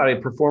musicians, anybody,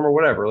 performer,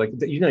 whatever, like,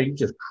 you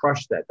just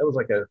crushed that. That was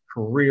like a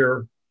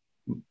career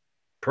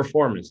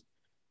performance.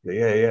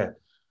 Yeah.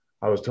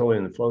 I was totally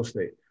in the flow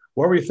state.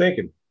 What were you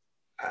thinking?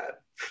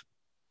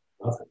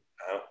 Nothing.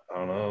 I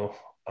don't know.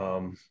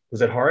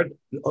 Was it hard?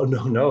 Oh,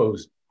 no. It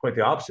was quite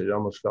the opposite. It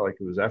almost felt like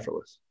it was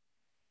effortless.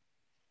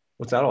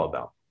 What's that all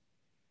about?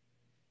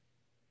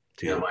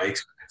 My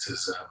experience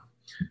is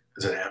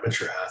as an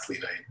amateur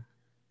athlete, I,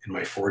 in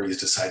my 40s,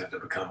 decided to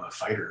become a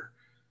fighter.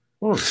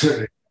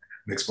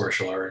 Mixed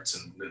martial arts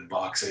and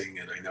boxing.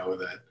 And I know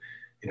that,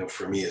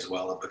 for me as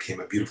well, it became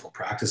a beautiful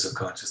practice of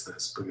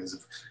consciousness, because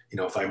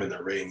if I'm in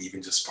the ring,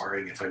 even just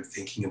sparring, if I'm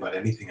thinking about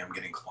anything, I'm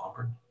getting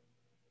clobbered.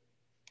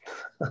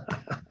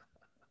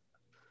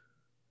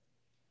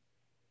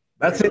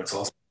 That's it. It's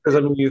also,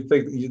 because you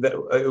think that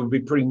it would be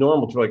pretty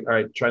normal to all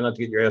right, try not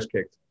to get your ass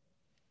kicked.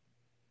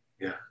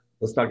 Yeah.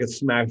 Let's not get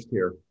smashed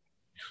here.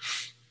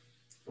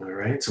 All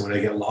right. So when I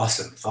get lost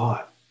in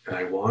thought and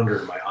I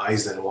wander, my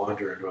eyes then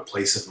wander into a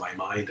place of my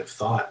mind of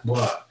thought.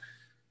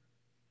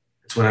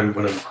 It's when I'm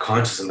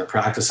conscious in the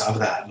practice of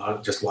that,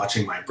 not just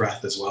watching my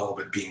breath as well,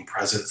 but being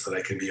present so that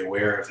I can be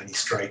aware of any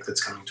strike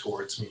that's coming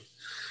towards me.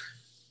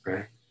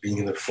 Right. Being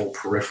in the full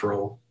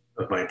peripheral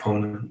of my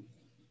opponent.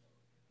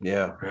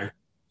 Yeah. Right.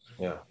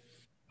 Yeah.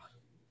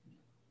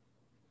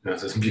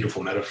 It's this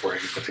beautiful metaphor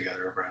you put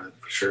together around it,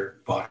 for sure.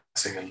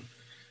 Boxing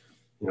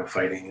and,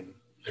 fighting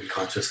and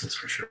consciousness,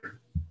 for sure.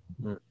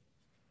 Mm.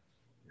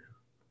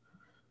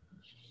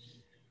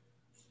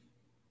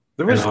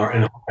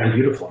 Yeah. And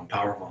beautiful and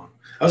powerful.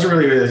 I was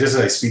really, just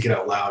as I speak it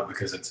out loud,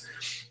 because it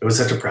was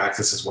such a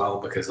practice as well,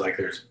 because like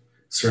there's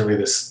certainly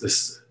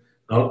this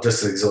not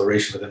just the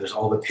exhilaration, but then there's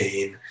all the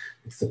pain.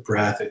 It's the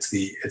breath. It's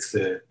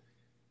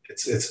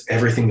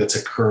everything that's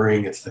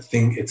occurring. It's the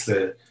thing. It's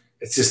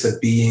just the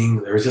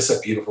being. There was just a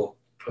beautiful.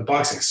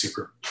 Boxing is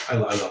super. I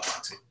love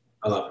boxing.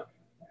 I love it.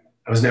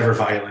 I was never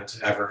violent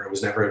ever. It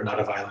was never not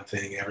a violent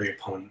thing. Every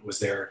opponent was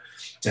there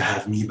to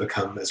have me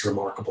become as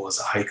remarkable as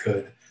I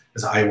could,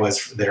 as I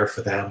was there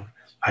for them.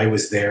 I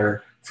was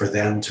there for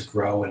them to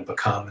grow and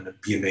become and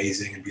be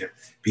amazing and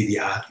be the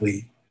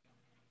athlete.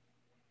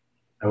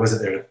 I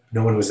wasn't there.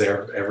 No one was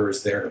there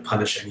to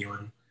punish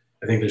anyone.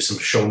 I think there's some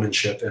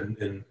showmanship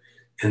in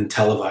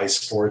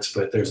televised sports,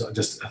 but there's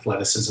just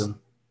athleticism,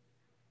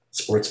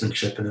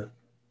 sportsmanship in it.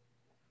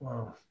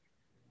 Wow.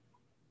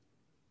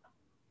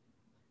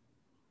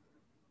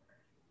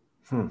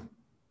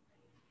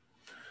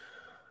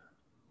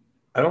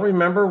 I don't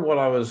remember what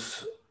I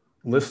was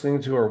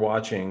listening to or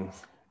watching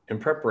in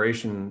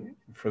preparation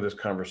for this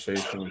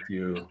conversation with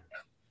you.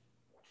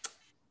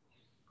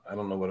 I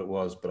don't know what it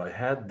was, but I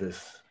had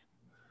this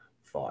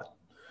thought,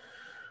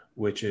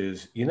 which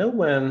is,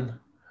 when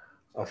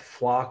a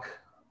flock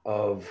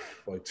of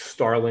like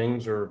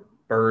starlings or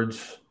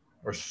birds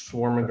are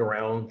swarming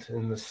around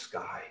in the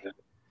sky,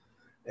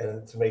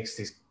 and it makes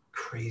these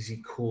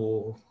crazy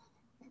cool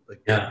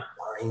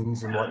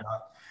lines and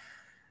whatnot.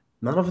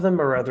 None of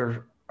them are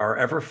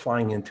ever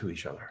flying into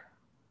each other.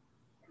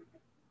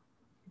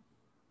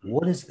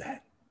 What is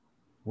that?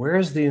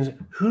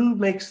 Who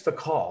makes the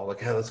call? Like,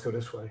 hey, let's go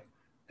this way,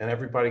 and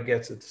everybody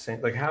gets it the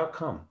same. Like, how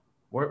come?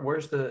 What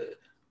is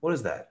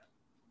that?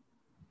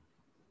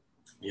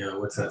 Yeah,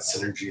 what's that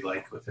synergy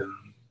like within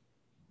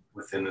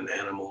an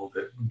animal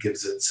that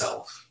gives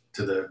itself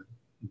to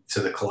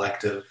the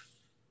collective,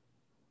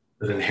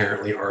 that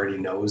inherently already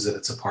knows that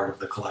it's a part of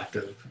the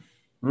collective?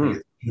 Like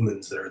it's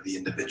humans that are the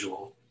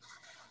individual.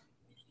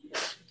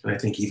 And I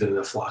think even in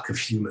a flock of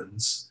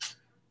humans,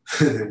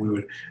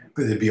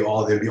 there'd be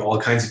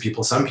all kinds of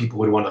people. Some people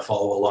would want to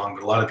follow along,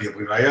 but a lot of people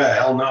would be like, yeah,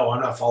 hell no,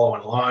 I'm not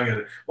following along.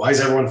 And why is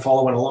everyone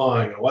following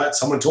along? And what?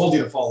 Someone told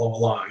you to follow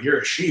along. You're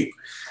a sheep.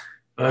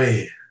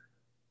 I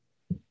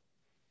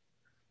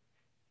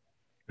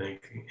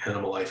think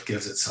animal life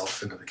gives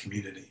itself into the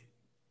community.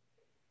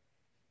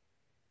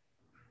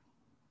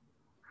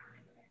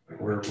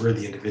 We're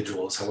the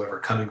individuals, however,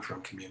 coming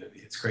from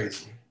community. It's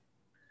crazy.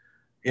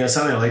 You know,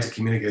 something I like to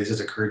communicate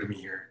just occurred to me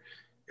here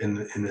in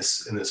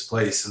this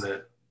place, and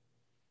that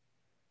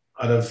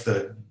out of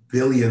the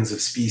billions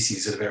of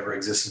species that have ever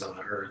existed on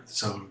the earth,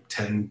 some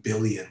 10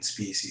 billion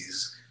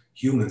species,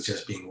 humans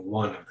just being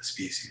one of the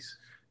species,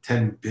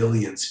 10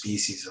 billion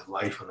species of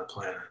life on the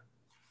planet,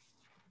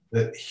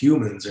 that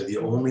humans are the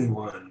only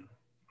one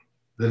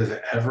that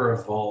have ever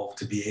evolved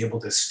to be able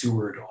to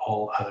steward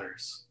all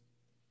others.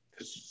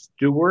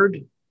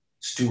 Steward?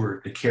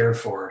 Steward, to care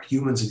for.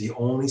 Humans are the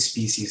only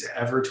species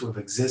ever to have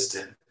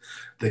existed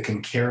that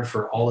can care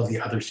for all of the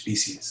other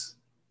species.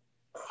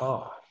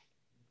 Oh.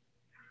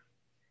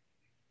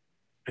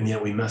 And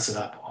yet we mess it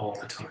up all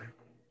the time.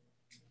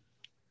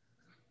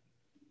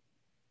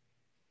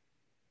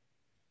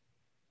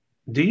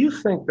 Do you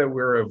think that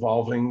we're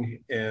evolving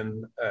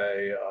in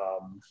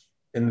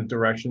the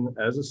direction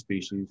as a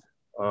species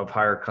of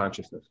higher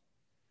consciousness?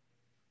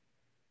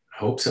 I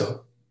hope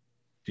so.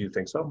 Do you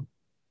think so?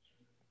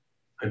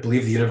 I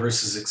believe the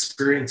universe is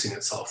experiencing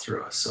itself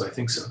through us, so I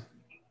think so.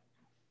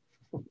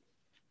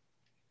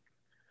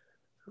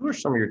 Who are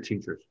some of your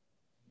teachers?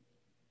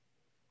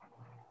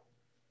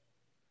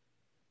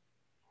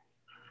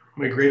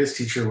 My greatest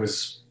teacher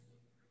was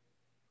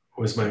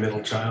my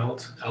middle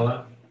child,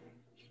 Ella.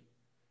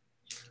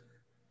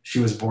 She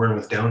was born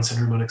with Down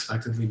syndrome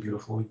unexpectedly.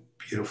 Beautiful,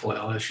 beautiful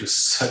Ella. She was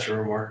such a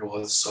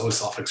remarkable, so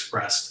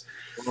self-expressed,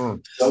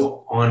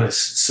 so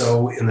honest,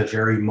 so in the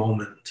very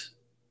moment.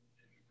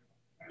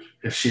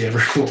 If she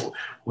ever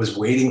was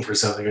waiting for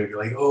something, I'd be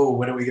like, oh,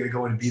 when are we going to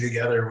go and be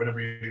together? When are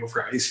we going to go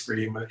for ice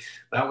cream?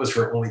 That was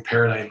her only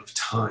paradigm of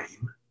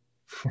time.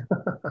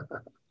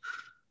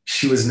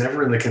 She was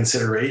never in the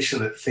consideration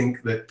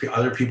that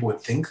other people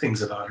would think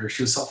things about her.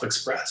 She was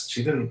self-expressed.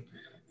 She didn't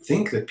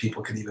think that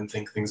people could even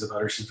think things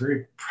about her. She's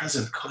very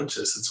present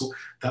conscious.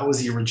 That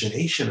was the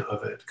origination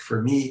of it.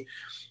 For me,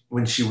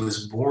 when she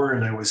was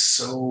born, I was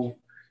so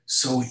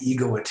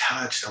ego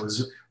attached. I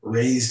was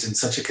raised in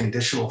such a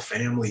conditional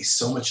family,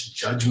 so much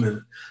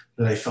judgment,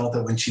 that I felt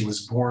that when she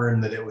was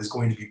born, that it was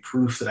going to be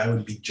proof that I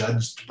would be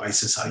judged by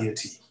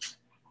society.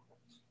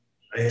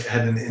 I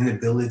had an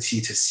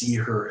inability to see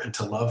her and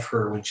to love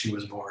her when she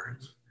was born.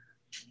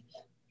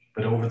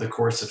 But over the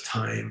course of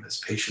time, as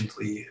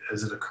patiently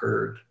as it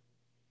occurred,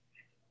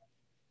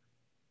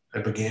 I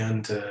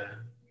began to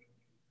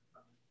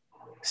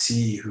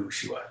see who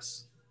she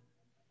was,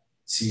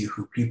 see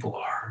who people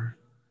are,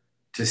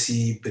 to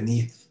see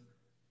beneath,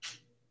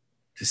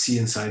 to see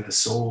inside the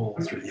soul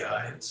through the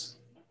eyes.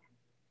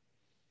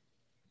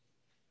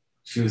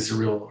 She was the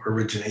real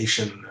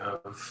origination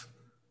of,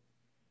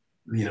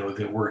 you know,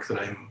 the work that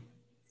I'm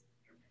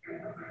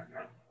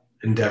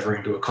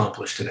endeavoring to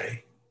accomplish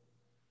today.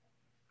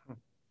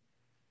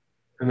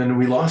 And then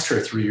we lost her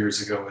 3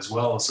 years ago as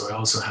well. So I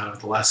also have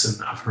the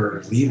lesson of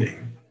her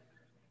leaving,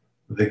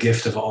 the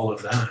gift of all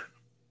of that,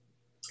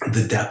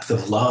 the depth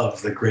of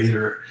love, the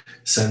greater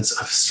sense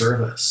of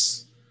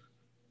service.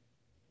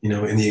 You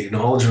know, in the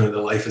acknowledgement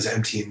that life is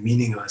empty and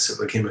meaningless, it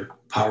became a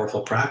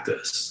powerful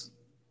practice.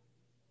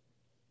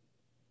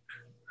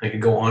 I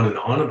could go on and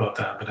on about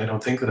that, but I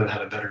don't think that I've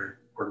had a better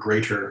or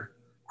greater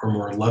or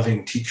more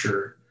loving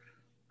teacher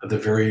at the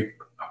very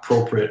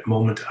appropriate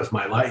moment of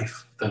my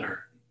life than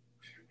her,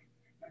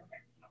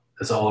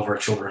 as all of our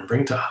children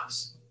bring to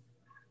us.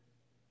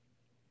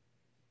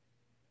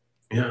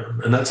 Yeah,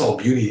 and that's all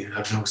beauty. I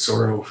have no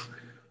sorrow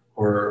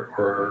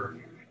or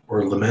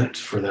lament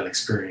for that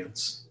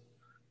experience.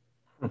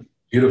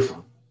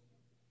 Beautiful.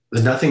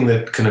 There's nothing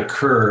that can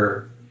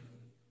occur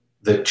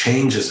that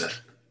changes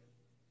it.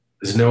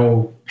 There's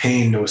no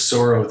pain, no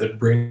sorrow that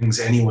brings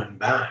anyone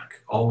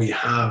back. All we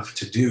have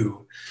to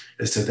do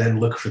is to then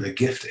look for the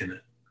gift in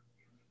it.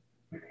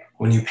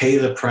 When you pay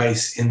the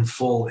price in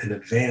full in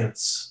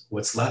advance,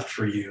 what's left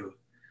for you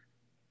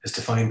is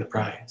to find the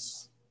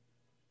prize.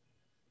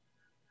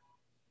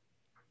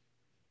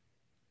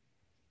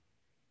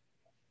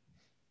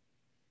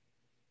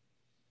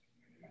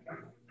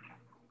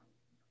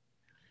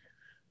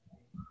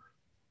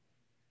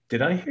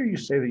 Did I hear you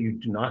say that you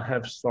do not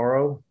have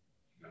sorrow?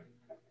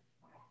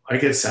 I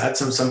get sad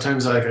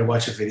sometimes. Like I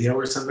watch a video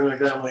or something like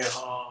that. I'm like,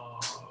 oh.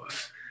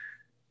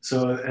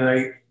 So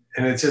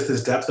and it's just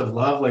this depth of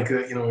love. Like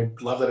you know, I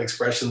love that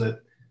expression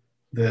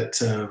that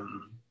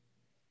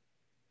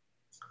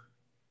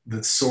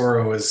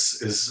sorrow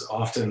is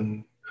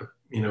often,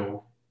 you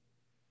know,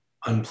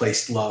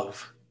 unplaced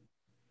love.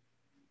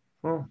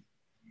 Hmm.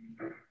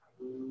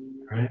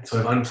 Right. So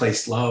I have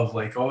unplaced love.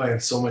 Like, oh, I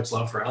have so much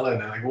love for Ella,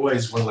 and I like, oh, I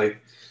just want to,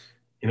 like,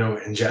 you know,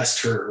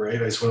 ingest her.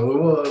 Right. I just want to,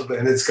 oh,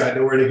 and it's got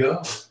nowhere to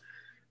go.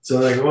 So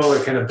like, oh,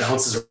 it kind of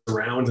bounces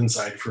around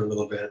inside for a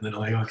little bit, and then I'm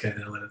like, okay,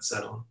 now let it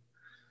settle.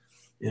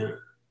 Yeah.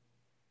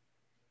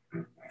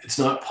 It's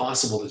not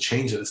possible to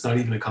change it. It's not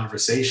even a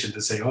conversation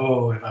to say,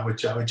 oh, if I would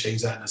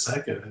change that in a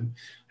second. And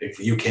if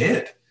you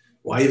can't,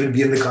 why even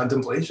be in the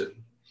contemplation?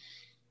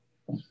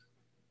 You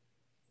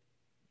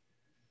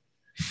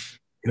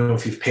know,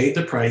 if you've paid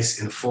the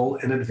price in full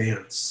in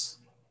advance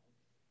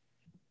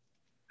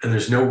and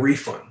there's no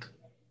refund,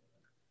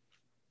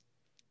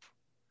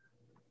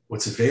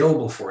 What's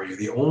available for you,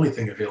 the only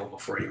thing available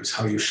for you, is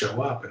how you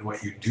show up and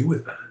what you do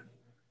with that.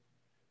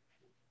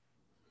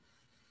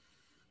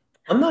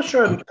 I'm not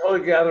sure I'm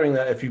totally gathering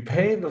that. If you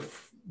pay the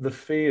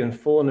fee in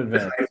full in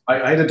advance.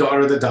 I had a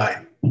daughter that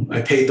died.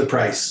 I paid the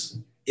price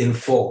in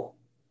full,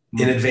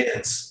 in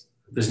advance.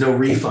 There's no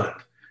refund.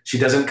 She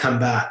doesn't come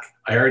back.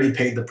 I already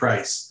paid the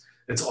price.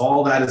 It's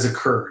all that has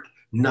occurred.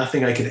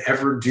 Nothing I could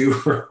ever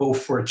do or hope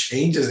for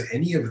changes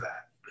any of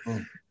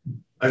that.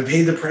 I've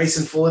paid the price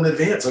in full in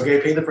advance. Okay, I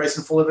paid the price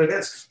in full in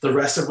advance. The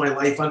rest of my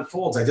life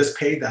unfolds. I just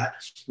paid that.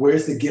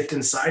 Where's the gift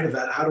inside of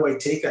that? How do I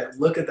take that,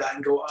 look at that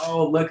and go,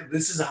 oh, look,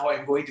 this is how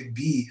I'm going to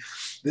be.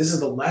 This is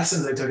the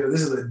lessons I took.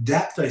 This is the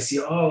depth I see.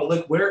 Oh,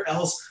 look, what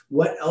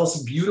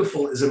else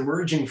beautiful is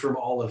emerging from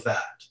all of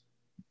that?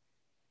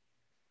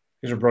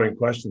 These are brilliant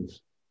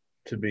questions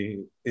to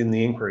be in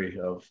the inquiry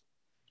of.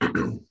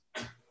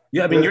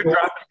 Yeah, I mean, you're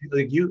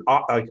dropping,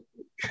 like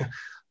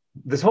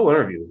this whole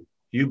interview,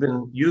 you've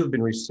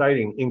been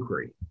reciting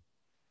inquiry.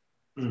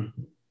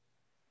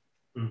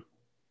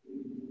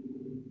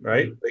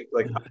 Right?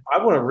 Like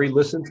I want to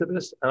re-listen to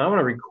this, and I want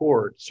to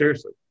record,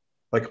 seriously,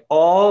 like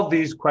all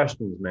these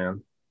questions,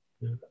 man.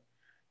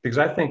 Because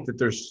I think that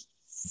there's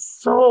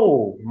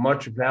so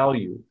much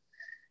value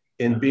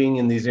in being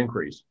in these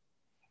inquiries.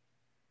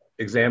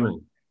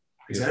 Examining.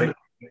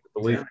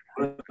 Believe.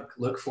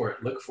 Look for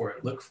it, look for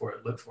it, look for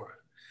it, look for it.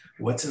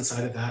 What's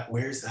inside of that?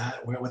 Where's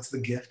that? What's the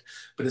gift?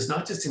 But it's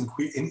not just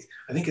inquiry.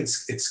 I think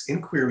it's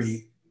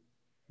inquiry,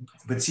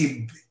 but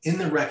see, in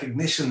the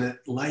recognition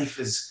that life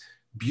is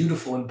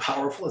beautiful and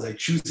powerful as I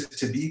choose it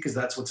to be, because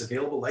that's what's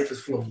available. Life is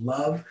full of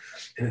love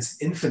and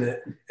it's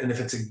infinite. And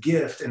if it's a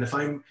gift, and if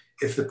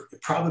the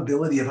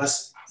probability of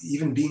us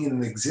even being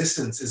in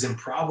existence is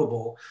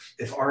improbable,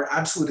 if our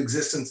absolute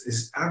existence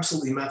is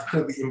absolutely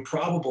mathematically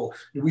improbable,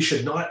 we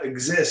should not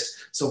exist.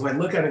 So if I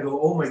look at it and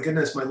go, oh my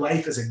goodness, my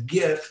life is a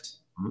gift,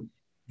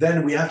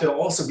 then we have to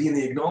also be in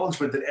the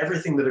acknowledgement that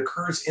everything that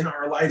occurs in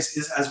our lives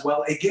is as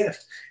well a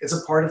gift. It's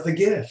a part of the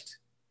gift.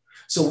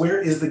 So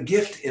where is the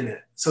gift in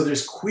it? So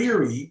there's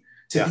query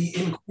to be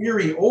in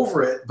query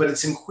over it, but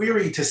it's in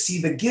query to see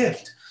the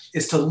gift.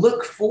 Is to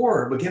look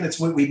for, again, it's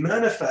what we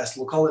manifest.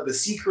 We'll call it the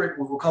secret,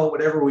 we'll call it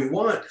whatever we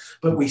want,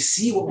 but we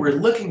see what we're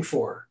looking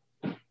for.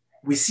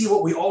 We see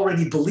what we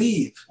already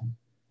believe.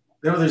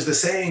 You know, there's the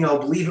saying, I'll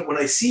believe it when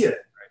I see it.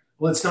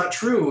 Well, it's not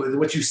true.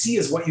 What you see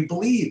is what you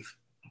believe.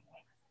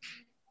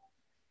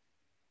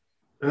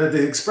 And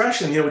the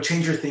expression,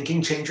 change your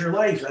thinking, change your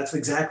life. That's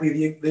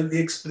exactly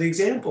the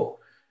example.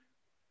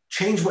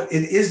 Change what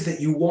it is that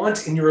you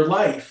want in your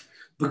life.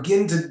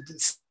 Begin to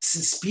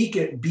speak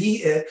it, be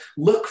it,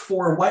 look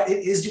for what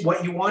it is,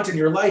 what you want in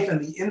your life, and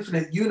the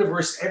infinite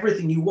universe.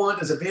 Everything you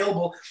want is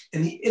available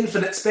in the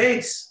infinite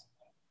space.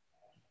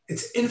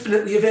 It's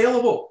infinitely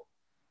available.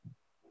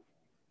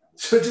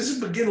 So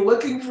just begin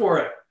looking for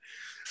it.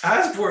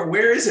 Ask for it.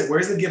 Where is it?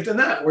 Where's the gift in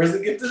that? Where's the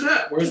gift in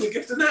that? Where's the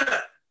gift in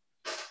that?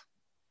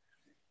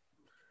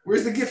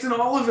 Where's the gift in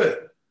all of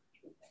it?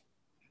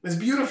 It's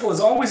beautiful. It's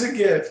always a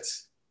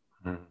gift.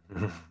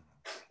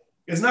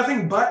 It's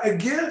nothing but a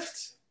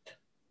gift.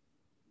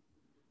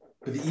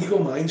 But the ego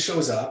mind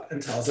shows up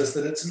and tells us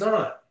that it's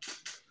not.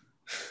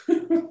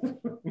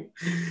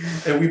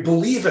 And we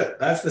believe it.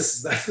 That's the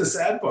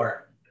sad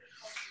part.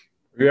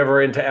 Were you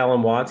ever into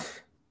Alan Watts?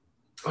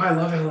 Oh, I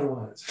love Alan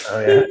Watts. Oh,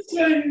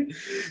 yeah.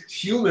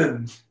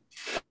 Human.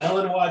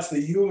 Alan Watts,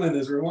 the human,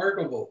 is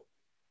remarkable.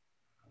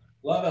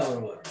 Love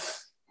Alan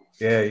Watts.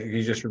 Yeah,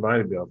 you just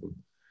reminded me of him.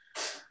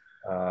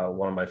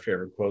 One of my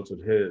favorite quotes of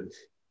his.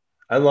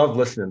 I love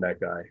listening to that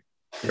guy.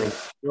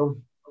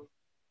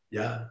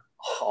 Yeah.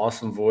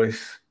 Awesome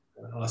voice.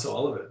 Also,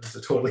 all of it.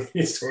 It's totally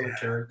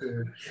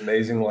character.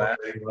 Amazing laugh.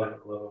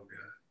 Love,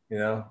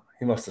 yeah.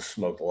 He must have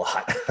smoked a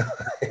lot.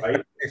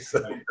 Right? He's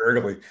so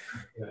gurgly.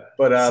 Yeah.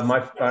 But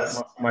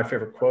my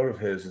favorite quote of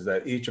his is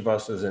that each of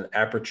us is an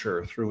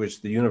aperture through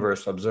which the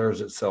universe observes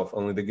itself.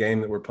 Only the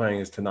game that we're playing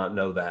is to not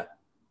know that.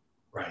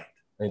 Right.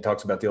 And he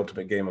talks about the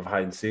ultimate game of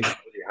hide and seek.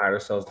 We hide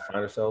ourselves to find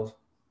ourselves.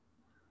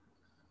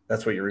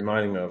 That's what you're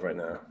reminding me of right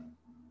now.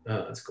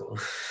 Oh, that's cool.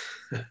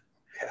 Yeah.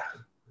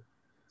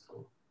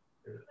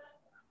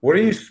 What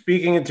are you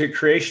speaking into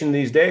creation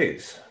these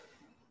days?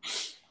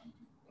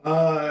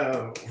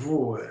 Well,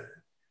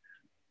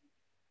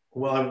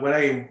 when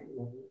I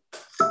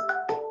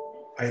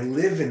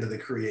live into the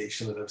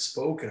creation that I've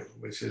spoken,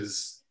 which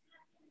is,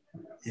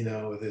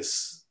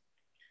 this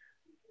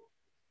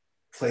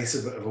place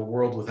of a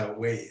world without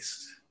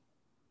waste,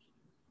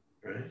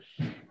 right?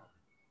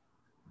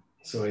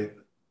 So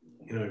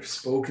I've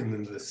spoken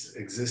into this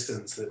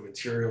existence that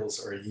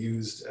materials are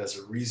used as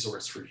a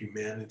resource for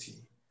humanity.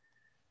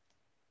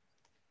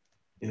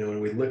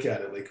 When we look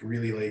at it,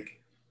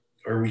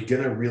 are we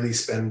going to really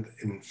spend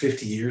in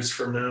 50 years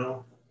from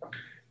now?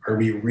 Are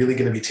we really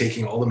going to be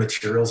taking all the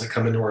materials that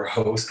come into our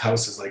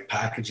houses, like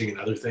packaging and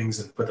other things,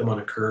 and put them on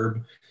a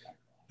curb,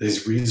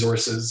 these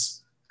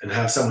resources, and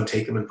have someone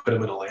take them and put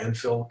them in a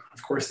landfill?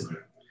 Of course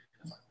not.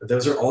 But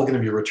those are all going to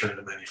be returned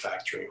to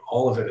manufacturing.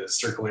 All of it is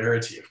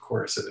circularity. Of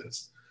course it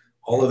is.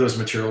 All of those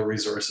material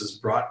resources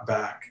brought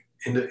back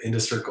into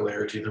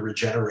circularity, the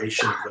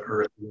regeneration of the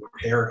earth, the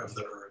repair of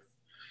the earth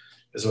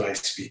is what I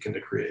speak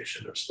into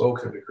creation, or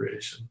spoke into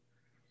creation.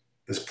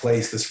 This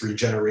place, this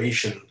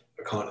regeneration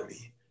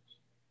economy,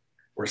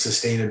 where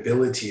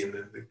sustainability and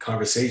the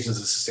conversations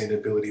of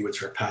sustainability,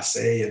 which are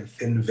passé and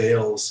thin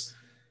veils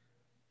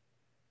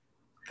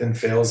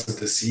of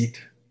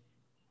deceit.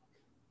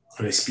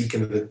 When I speak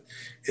into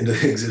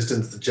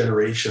existence, the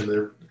generation,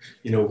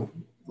 look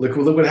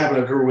what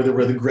happened with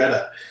the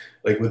Greta,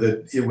 like with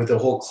the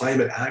whole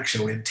climate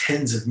action. We had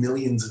tens of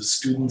millions of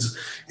students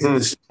in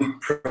the street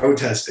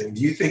protesting.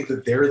 Do you think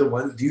that they're the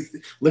ones?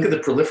 Look at the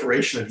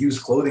proliferation of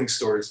used clothing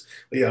stores?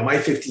 My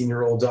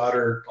 15-year-old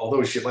daughter,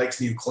 although she likes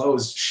new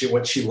clothes,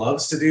 what she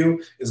loves to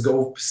do is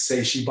go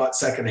say she bought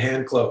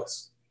secondhand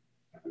clothes.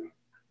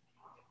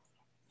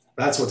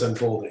 That's what's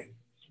unfolding.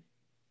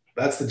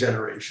 That's the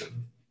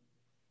generation.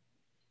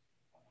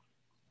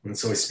 And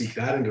so I speak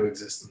that into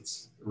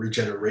existence.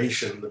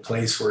 Regeneration, the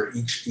place where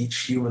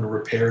each human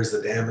repairs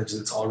the damage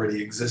that's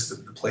already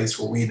existed, the place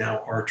where we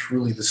now are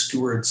truly the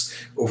stewards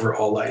over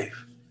all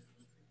life,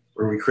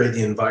 where we create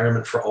the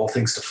environment for all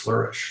things to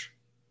flourish.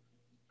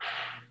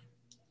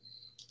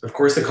 Of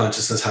course, the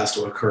consciousness has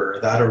to occur,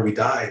 that or we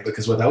die,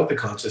 because without the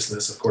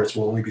consciousness, of course,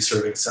 we'll only be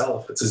serving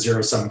self. It's a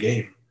zero-sum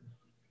game.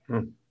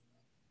 And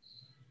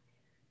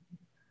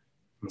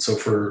so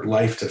for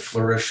life to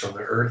flourish on the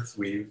earth,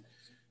 we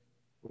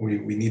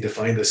need to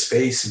find a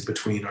space in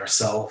between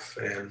ourself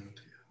and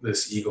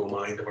this ego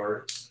mind of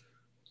ours.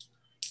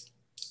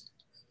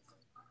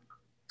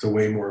 It's a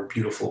way more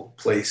beautiful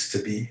place to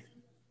be.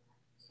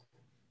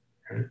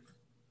 Okay.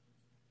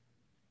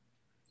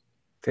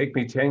 Take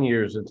me 10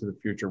 years into the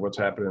future. What's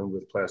happening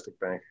with Plastic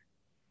Bank?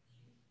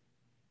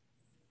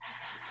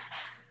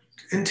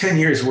 In 10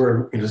 years,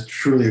 we're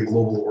truly a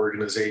global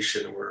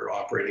organization. We're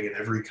operating in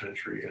every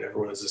country, and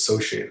everyone is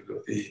associated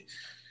with the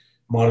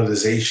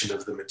monetization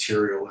of the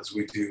material as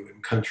we do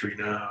in country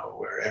now,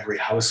 where every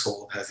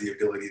household has the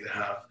ability to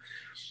have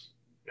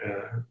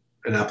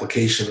an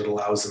application that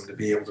allows them to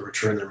be able to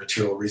return their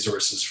material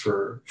resources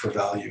for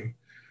value.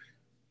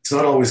 It's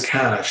not always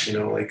cash,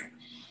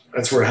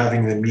 that's where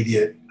having the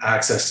immediate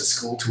access to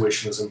school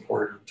tuition is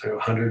important.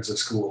 Hundreds of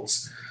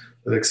schools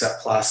that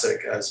accept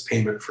plastic as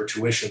payment for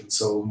tuition,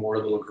 so more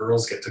little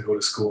girls get to go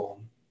to school.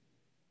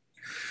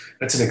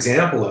 That's an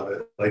example of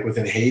it. Like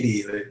within Haiti,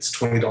 it's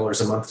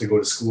 $20 a month to go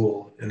to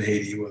school in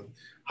Haiti, with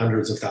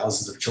hundreds of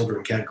thousands of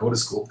children can't go to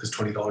school because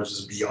 $20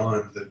 is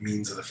beyond the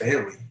means of the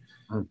family.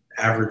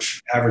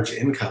 Average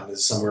income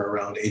is somewhere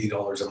around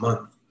 $80 a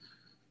month.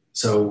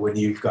 So when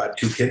you've got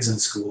 2 kids in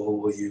school,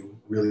 will you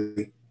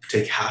really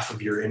take half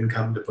of your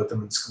income to put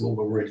them in school?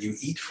 But where do you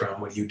eat from?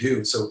 What do you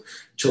do? So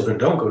children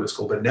don't go to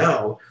school. But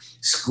now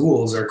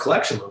schools are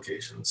collection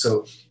locations.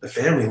 So the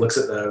family looks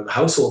at the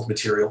household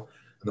material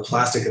and the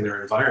plastic in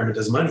their environment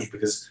as money,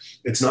 because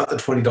it's not the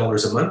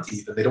 $20 a month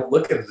even. They don't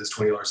look at it as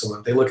 $20 a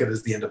month. They look at it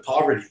as the end of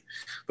poverty,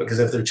 because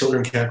if their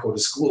children can't go to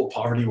school,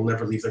 poverty will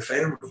never leave their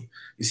family.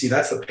 You see,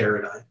 that's the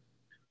paradigm.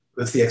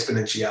 That's the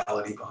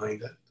exponentiality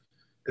behind it.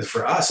 Because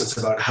for us, it's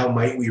about how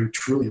might we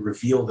truly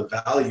reveal the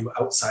value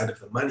outside of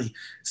the money.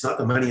 It's not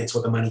the money, it's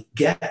what the money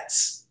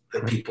gets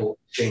that people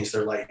change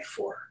their life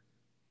for.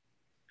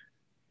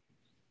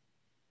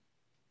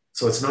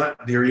 So it's not,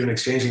 you're even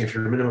exchanging, if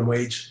you're minimum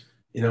wage,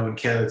 in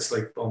Canada, it's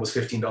like almost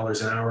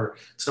 $15 an hour.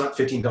 It's not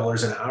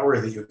 $15 an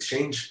hour that you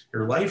exchange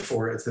your life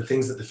for. It's the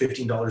things that the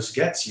 $15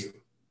 gets you.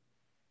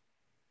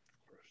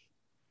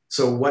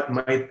 So what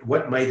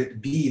might it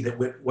be that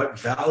what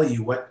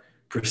value, what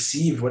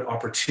perceived, what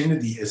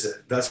opportunity is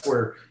it? That's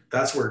where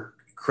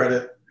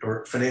credit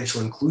or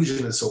financial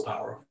inclusion is so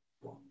powerful,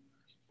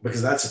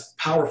 because that's a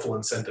powerful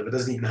incentive. It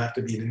doesn't even have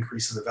to be an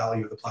increase in the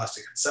value of the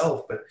plastic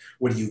itself, but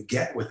what do you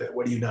get with it?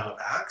 What do you now have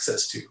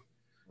access to?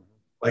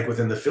 Like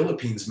within the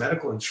Philippines,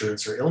 medical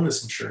insurance or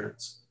illness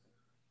insurance.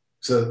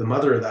 So the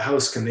mother of the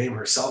house can name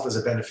herself as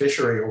a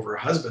beneficiary over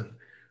a husband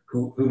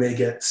who may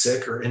get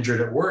sick or injured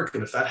at work.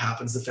 And if that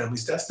happens, the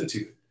family's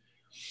destitute.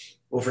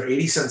 Well, for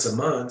 80 cents a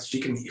month, she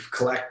can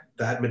collect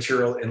that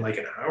material in like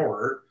an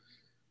hour,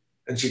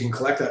 and she can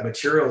collect that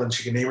material and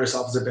she can name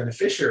herself as a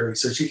beneficiary.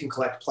 So she can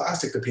collect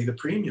plastic to pay the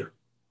premium.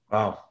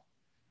 Wow.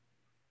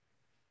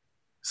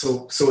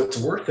 So it's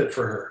worth it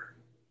for her.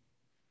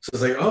 So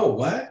it's like, oh,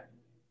 what?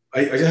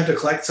 I just have to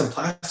collect some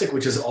plastic,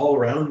 which is all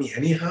around me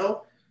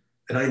anyhow,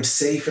 and I'm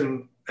safe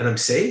and I'm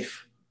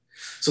safe.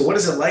 So what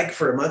is it like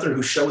for a mother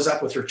who shows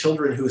up with her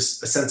children who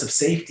has a sense of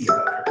safety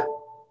about her?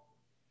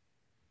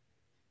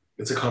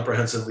 It's a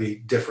comprehensively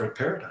different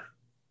paradigm.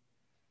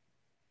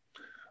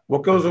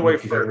 What goes away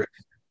first?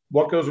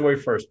 What goes away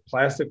first,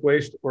 plastic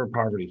waste or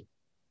poverty?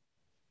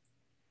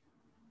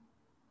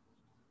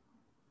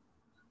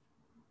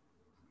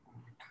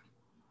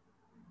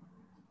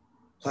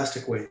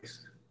 Plastic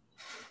waste.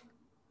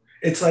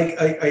 It's like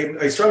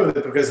I struggle with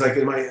it, because like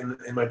in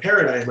my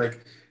paradigm,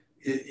 like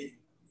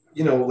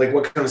like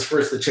what comes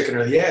first, the chicken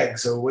or the egg?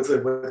 So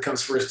what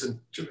comes first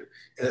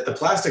at the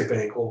plastic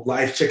bank? Well,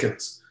 live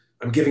chickens.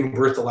 I'm giving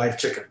birth to live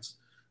chickens.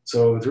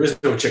 So there is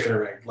no chicken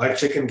or egg. Live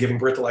chicken giving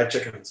birth to live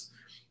chickens.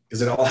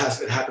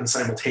 because it happens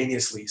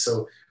simultaneously.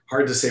 So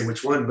hard to say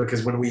which one,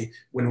 because when we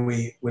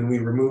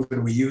remove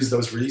and we use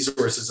those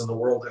resources in the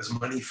world as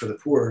money for the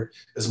poor,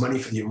 as money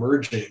for the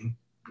emerging,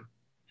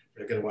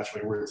 I got to watch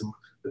my words,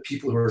 the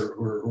people who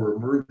are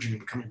emerging and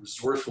becoming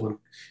resourceful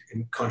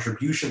in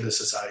contribution to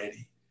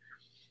society.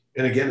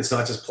 And again, it's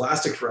not just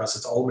plastic for us,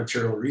 it's all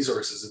material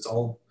resources. It's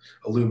all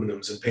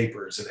aluminums and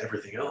papers and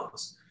everything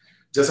else.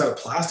 Just out of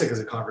plastic as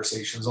a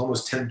conversation is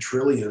almost 10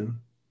 trillion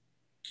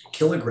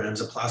kilograms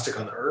of plastic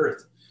on the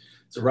earth.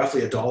 So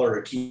roughly $1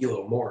 a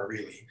kilo more,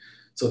 really.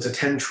 So it's a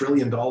 $10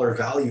 trillion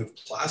value of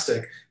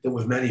plastic that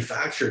we've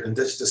manufactured and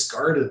just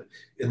discarded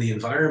in the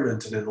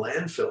environment and in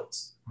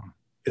landfills.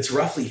 It's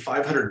roughly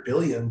 500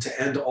 billion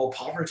to end all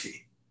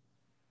poverty.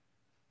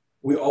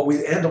 We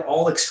end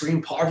all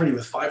extreme poverty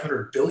with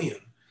 500 billion.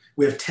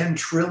 We have $10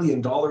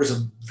 trillion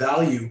of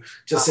value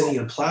just sitting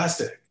in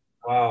plastic.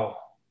 Wow.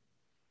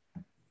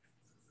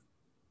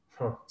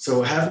 Huh.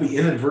 So have we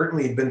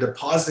inadvertently been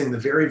depositing the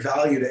very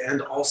value to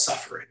end all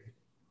suffering?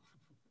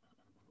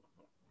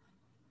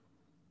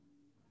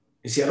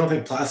 You see, I don't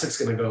think plastic's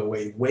going to go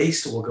away.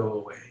 Waste will go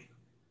away.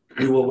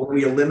 When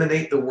we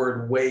eliminate the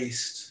word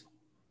waste,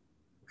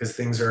 because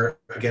things are,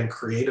 again,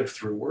 creative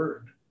through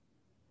word.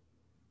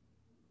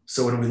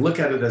 So when we look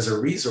at it as a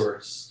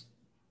resource,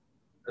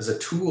 as a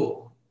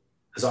tool,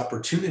 as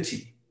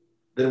opportunity,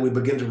 then we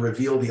begin to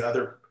reveal the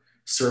other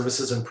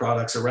services and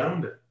products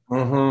around it.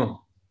 Mm-hmm.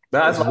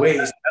 That's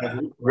waste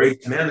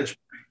management.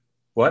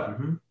 What?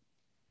 Mm-hmm.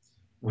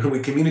 When we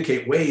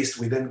communicate waste,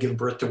 we then give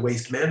birth to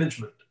waste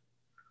management.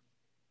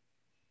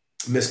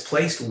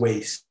 Misplaced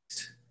waste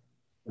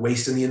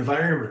in the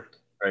environment.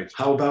 Right.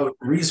 How about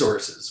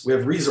resources? We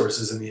have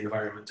resources in the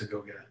environment to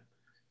go get.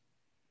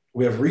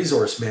 We have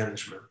resource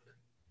management.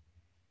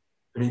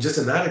 I mean, just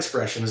in that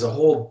expression as a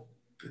whole,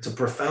 it's a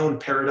profound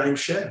paradigm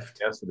shift.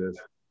 Yes, it is.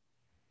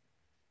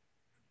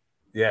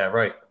 Yeah,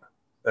 right.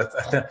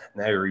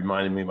 Now you're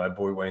reminding me of my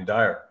boy Wayne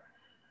Dyer.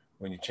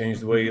 When you change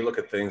the way you look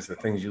at things, the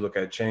things you look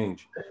at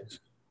change.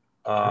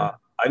 I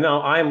know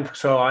I am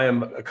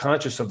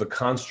conscious of the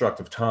construct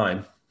of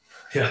time.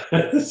 Yeah.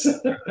 I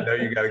know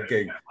you got a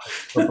gig.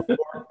 But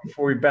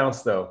before we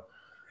bounce, though,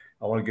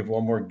 I want to give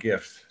one more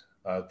gift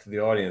to the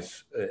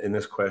audience in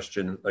this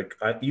question. Like,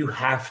 you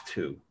have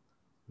to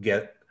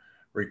get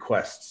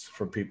requests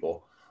from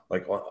people,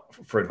 like,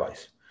 for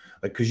advice,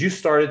 like, because you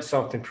started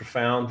something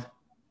profound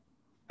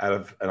out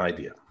of an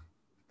idea.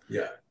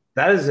 Yeah.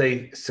 That is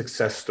a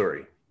success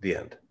story. The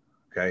end.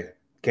 Okay.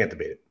 Can't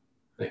debate it.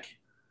 Thank you.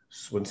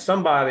 So when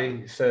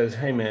somebody says,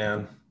 "Hey,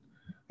 man,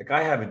 like,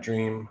 I have a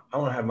dream. I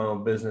want to have my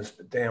own business,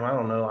 but damn, I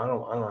don't know. I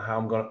don't know how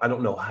I'm going. I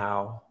don't know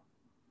how."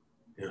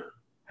 Yeah.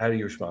 How do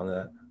you respond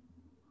to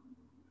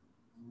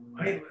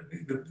that?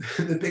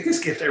 The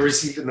biggest gift I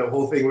received in the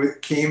whole thing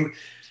came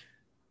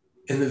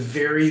in the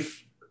very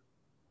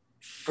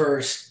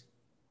first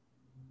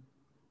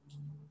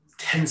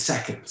 10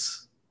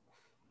 seconds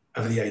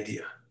of the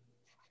idea.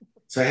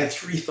 So I had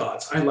 3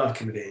 thoughts. I love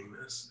conveying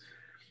this.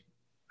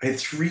 I had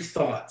 3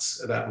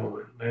 thoughts at that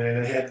moment.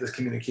 I had this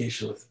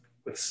communication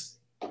with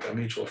a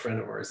mutual friend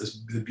of ours.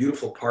 The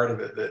beautiful part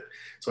of it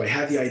so I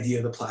had the idea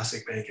of the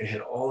plastic bank. I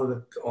had all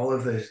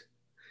of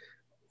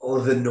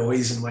the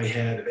noise in my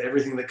head of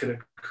everything that could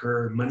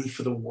occur, money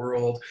for the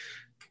world,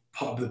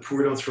 the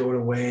poor don't throw it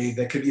away.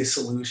 That could be a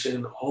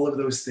solution. All of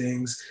those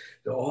things,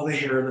 all the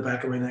hair on the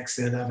back of my neck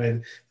stand up. I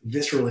had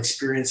visceral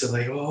experience of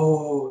like,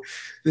 oh,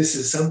 this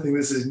is something,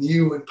 this is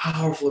new and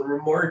powerful and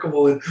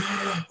remarkable. And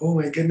oh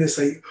my goodness,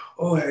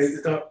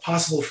 it's not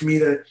possible for me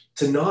to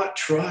not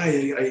try.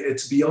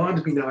 It's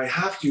beyond me now. I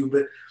have to.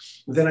 But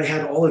then I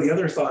had all of the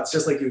other thoughts,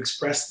 just like you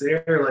expressed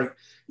there, like,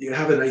 you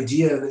have an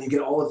idea and then you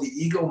get all of the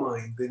ego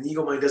mind. The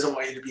ego mind doesn't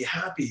want you to be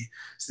happy.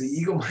 So the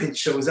ego mind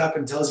shows up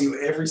and tells you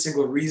every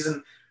single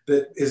reason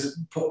that is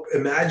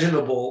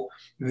imaginable,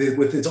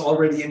 with it's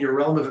already in your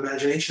realm of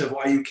imagination of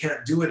why you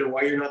can't do it and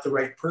why you're not the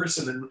right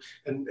person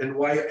and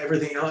why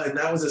everything else. And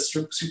that was a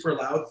super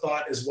loud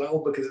thought as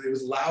well, because it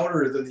was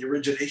louder than the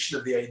origination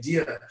of the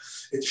idea.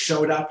 It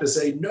showed up to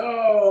say,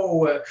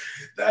 no,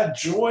 that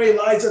joy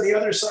lies on the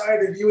other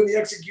side of you in the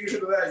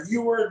execution of that.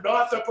 You are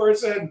not the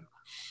person.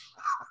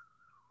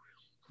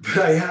 But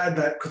I had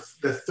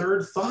the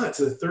third thought,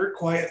 the third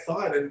quiet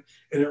thought, and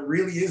it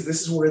really is,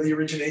 this is where the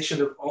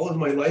origination of all of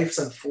my life's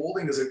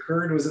unfolding has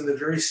occurred, was in the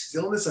very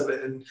stillness of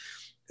it. And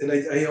I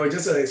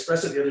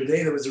expressed it the other day,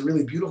 and it was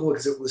really beautiful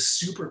because it was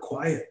super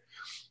quiet.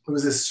 It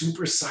was a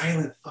super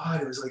silent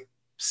thought. It was like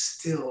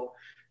still,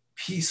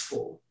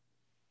 peaceful.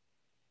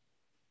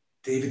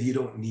 David, you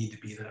don't need to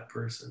be that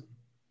person.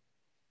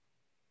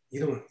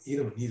 You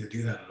don't need to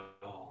do that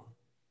at all.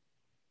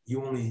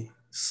 You only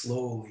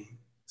slowly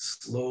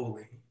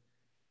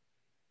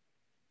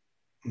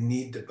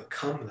need to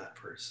become that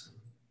person.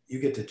 You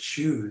get to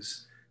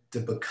choose to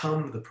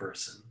become the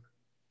person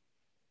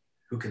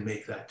who can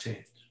make that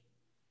change.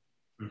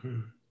 Mm-hmm.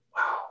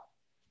 Wow.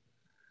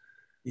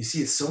 You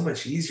see, it's so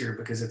much easier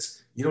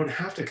because you don't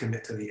have to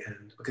commit to the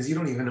end, because you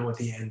don't even know what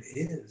the end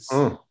is.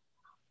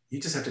 You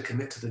just have to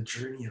commit to the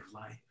journey of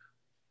life.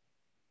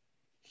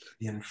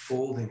 The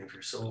unfolding of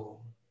your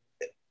soul.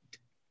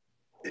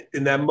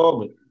 In that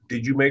moment,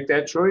 did you make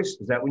that choice?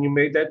 Is that when you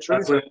made that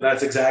choice?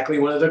 That's exactly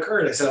when it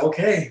occurred. I said,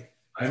 okay,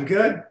 I'm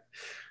good.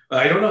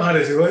 I don't know how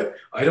to do it.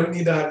 I don't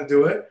need to how to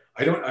do it.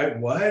 I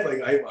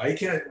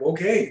can't.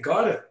 Okay,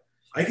 got it.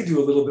 I could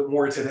do a little bit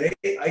more today.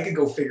 I could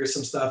go figure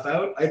some stuff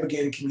out. I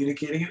began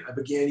communicating it. I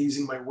began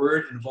using my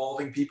word,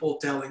 involving people,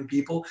 telling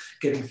people,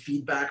 getting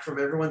feedback from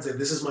everyone, saying,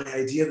 this is my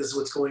idea, this is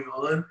what's going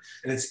on.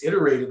 And it's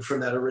iterated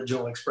from that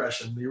original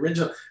expression.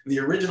 The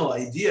original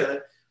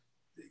idea,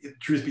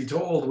 truth be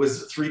told,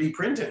 was 3D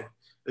printing.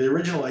 The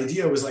original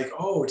idea was like,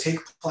 oh, take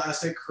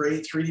plastic,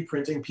 create 3D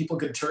printing. People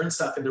could turn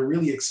stuff into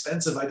really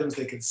expensive items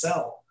they could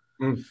sell.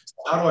 So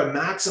how do I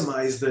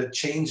maximize the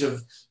change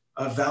of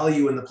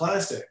value in the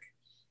plastic?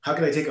 How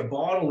can I take a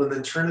bottle and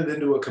then turn it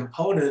into a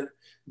component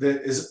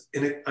that is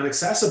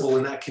inaccessible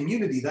in that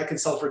community that could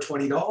sell for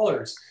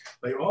 $20?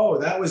 Like,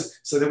 oh,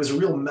 so there was a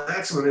real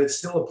maximum, and it's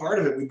still a part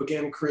of it. We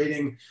began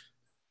creating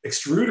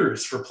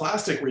extruders for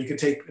plastic where you could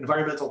take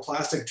environmental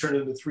plastic, turn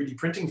it into 3D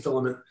printing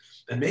filament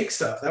and make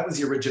stuff. That was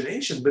the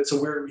origination. But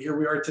so here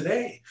we are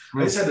today.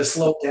 I just had to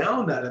slow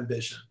down that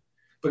ambition,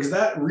 because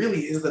that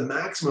really is the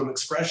maximum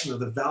expression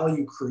of the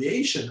value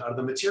creation out of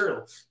the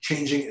material,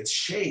 changing its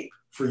shape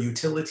for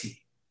utility.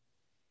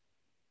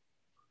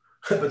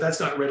 But that's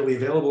not readily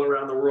available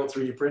around the world.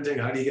 3D printing.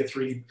 How do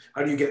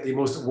you get the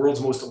world's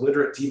most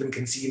illiterate to even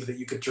conceive that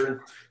you could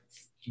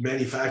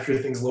manufacture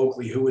things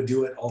locally? Who would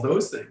do it? All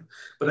those things.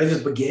 But I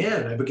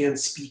began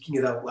speaking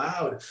it out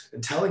loud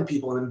and telling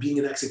people, and then being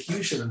in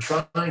execution and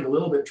trying a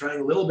little bit.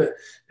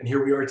 And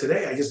here we are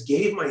today. I just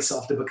gave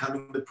myself to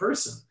becoming the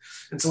person.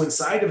 And so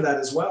inside of that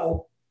as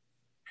well,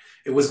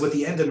 it was with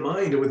the end in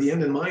mind. And with the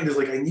end in mind is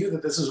like, I knew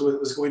that this is what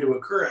was going to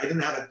occur. I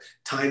didn't have a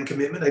time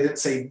commitment. I didn't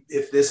say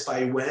if this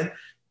by when.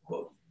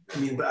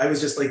 But I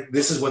was just like,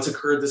 this is what's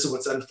occurred. This is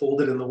what's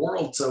unfolded in the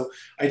world. So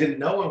I didn't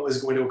know what was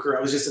going to occur.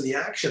 I was just in the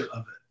action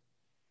of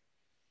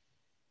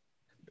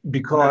it.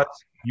 Because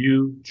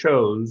you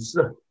chose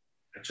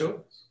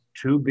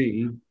to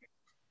be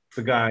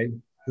the guy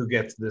who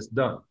gets this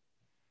done.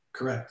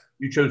 Correct.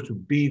 You chose to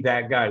be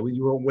that guy.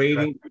 You weren't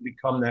waiting to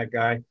become that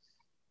guy,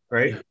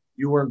 right? Yeah.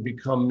 You weren't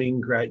becoming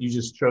grad. You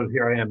just chose,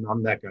 here I am.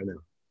 I'm that guy now.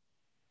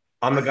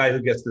 I'm the guy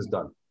who gets this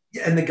done.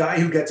 Yeah, and the guy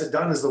who gets it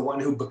done is the one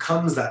who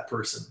becomes that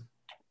person.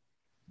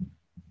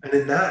 And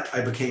in that,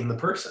 I became the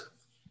person.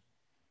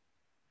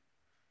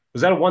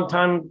 Was that a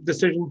one-time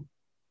decision?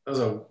 That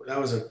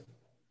was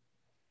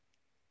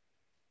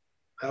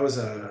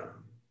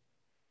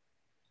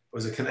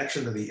a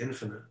connection to the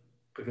infinite,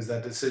 because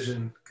that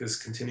decision is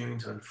continuing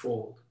to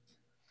unfold.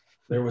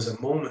 There was a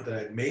moment that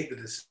I'd made the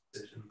decision,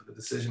 but the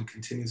decision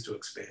continues to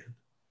expand.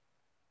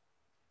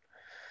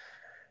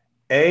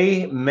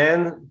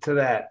 Amen to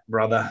that,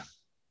 brother.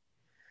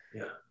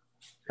 Yeah.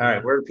 All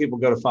right. Where do people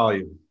go to follow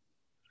you?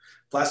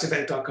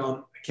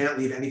 Plasticbank.com. I can't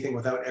leave anything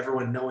without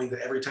everyone knowing that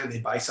every time they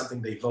buy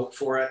something, they vote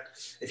for it.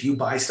 If you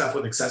buy stuff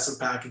with excessive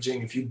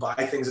packaging, if you buy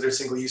things that are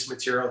single-use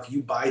material, if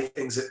you buy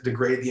things that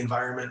degrade the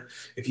environment,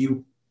 if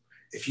you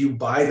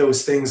buy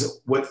those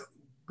things, what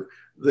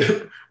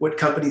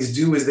companies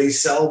do is they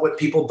sell what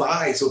people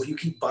buy. So if you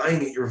keep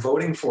buying it, you're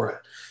voting for it.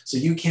 So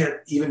you can't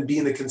even be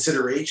in the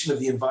consideration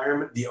of the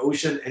environment, the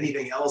ocean,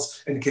 anything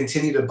else, and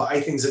continue to buy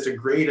things that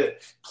degrade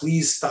it.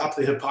 Please stop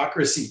the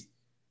hypocrisy.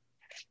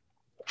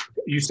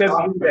 You said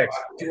Windex.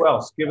 Who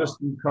else? Give us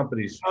some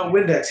companies.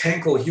 Windex,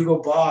 Henkel,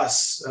 Hugo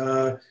Boss,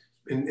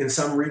 in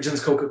some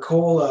regions,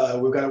 Coca-Cola.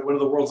 We've got one of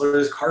the world's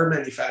largest car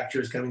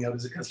manufacturers coming out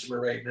as a customer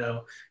right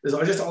now. There's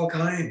just all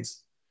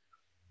kinds.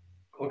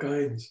 All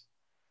kinds.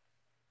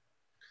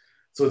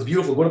 So it's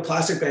beautiful. Go to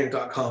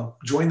plasticbank.com.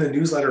 Join the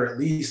newsletter at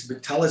least.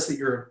 But tell us that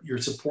you're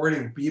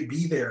supporting.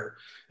 Be there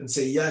and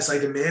say, yes, I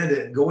demand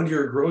it. Go into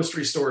your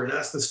grocery store and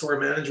ask the store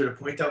manager to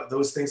point out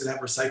those things that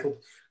have recycled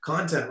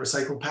content,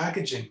 recycled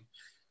packaging.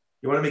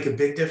 You want to make a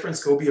big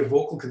difference? Go be a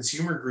vocal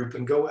consumer group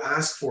and go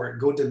ask for it.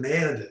 Go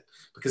demand it.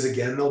 Because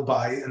again, they'll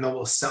buy and they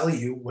will sell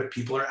you what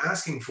people are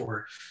asking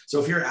for. So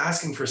if you're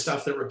asking for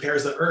stuff that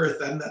repairs the earth,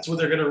 then that's what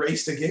they're going to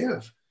race to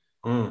give.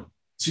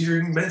 So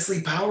you're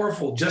immensely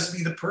powerful. Just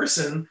be the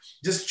person.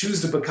 Just choose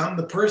to become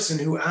the person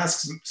who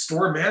asks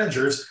store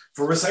managers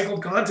for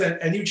recycled content,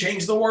 and you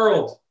change the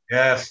world.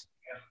 Yes.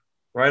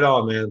 Right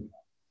on, man.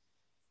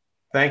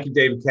 Thank you,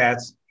 David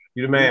Katz.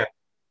 You're the man.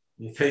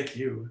 Thank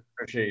you.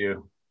 Appreciate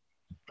you.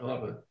 I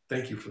love it.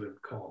 Thank you for the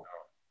call.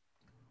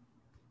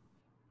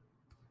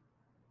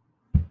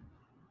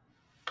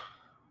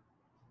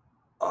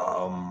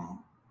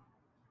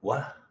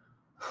 What?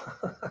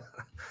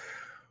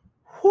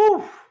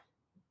 Whew.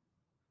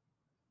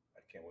 I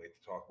can't wait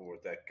to talk more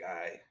with that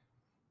guy,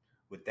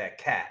 with that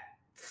cat,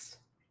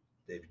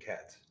 David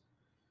Katz.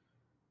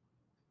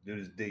 Dude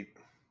is deep.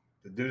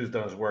 The dude has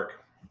done his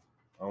work.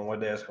 I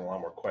wanted to ask him a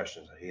lot more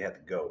questions. He had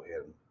to go. He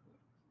had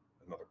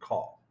another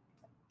call.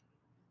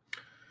 I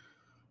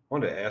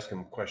wanted to ask him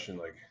a question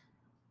like,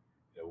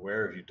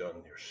 where have you done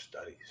your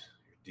studies,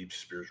 your deep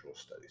spiritual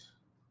studies?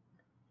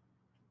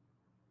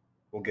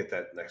 We'll get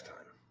that next time.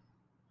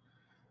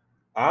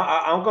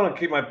 I'm going to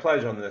keep my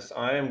pledge on this.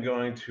 I am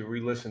going to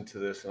re-listen to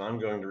this, and I'm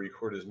going to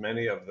record as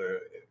many of the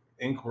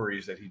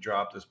inquiries that he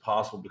dropped as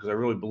possible, because I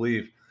really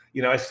believe,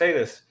 I say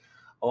this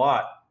a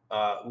lot.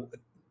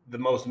 The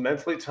most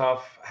mentally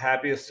tough,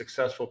 happiest,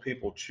 successful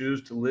people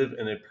choose to live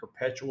in a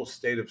perpetual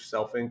state of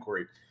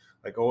self-inquiry,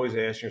 like always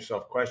asking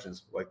yourself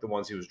questions, like the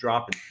ones he was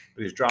dropping,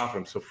 but he's dropping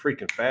them so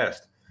freaking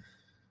fast.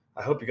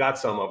 I hope you got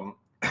some of them.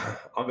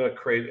 I'm going to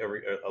create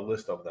a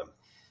list of them.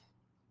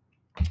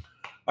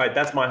 All right,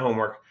 that's my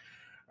homework.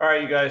 All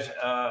right, you guys,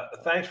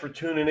 thanks for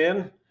tuning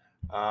in.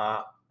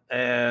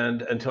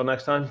 And until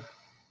next time,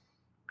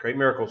 create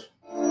miracles.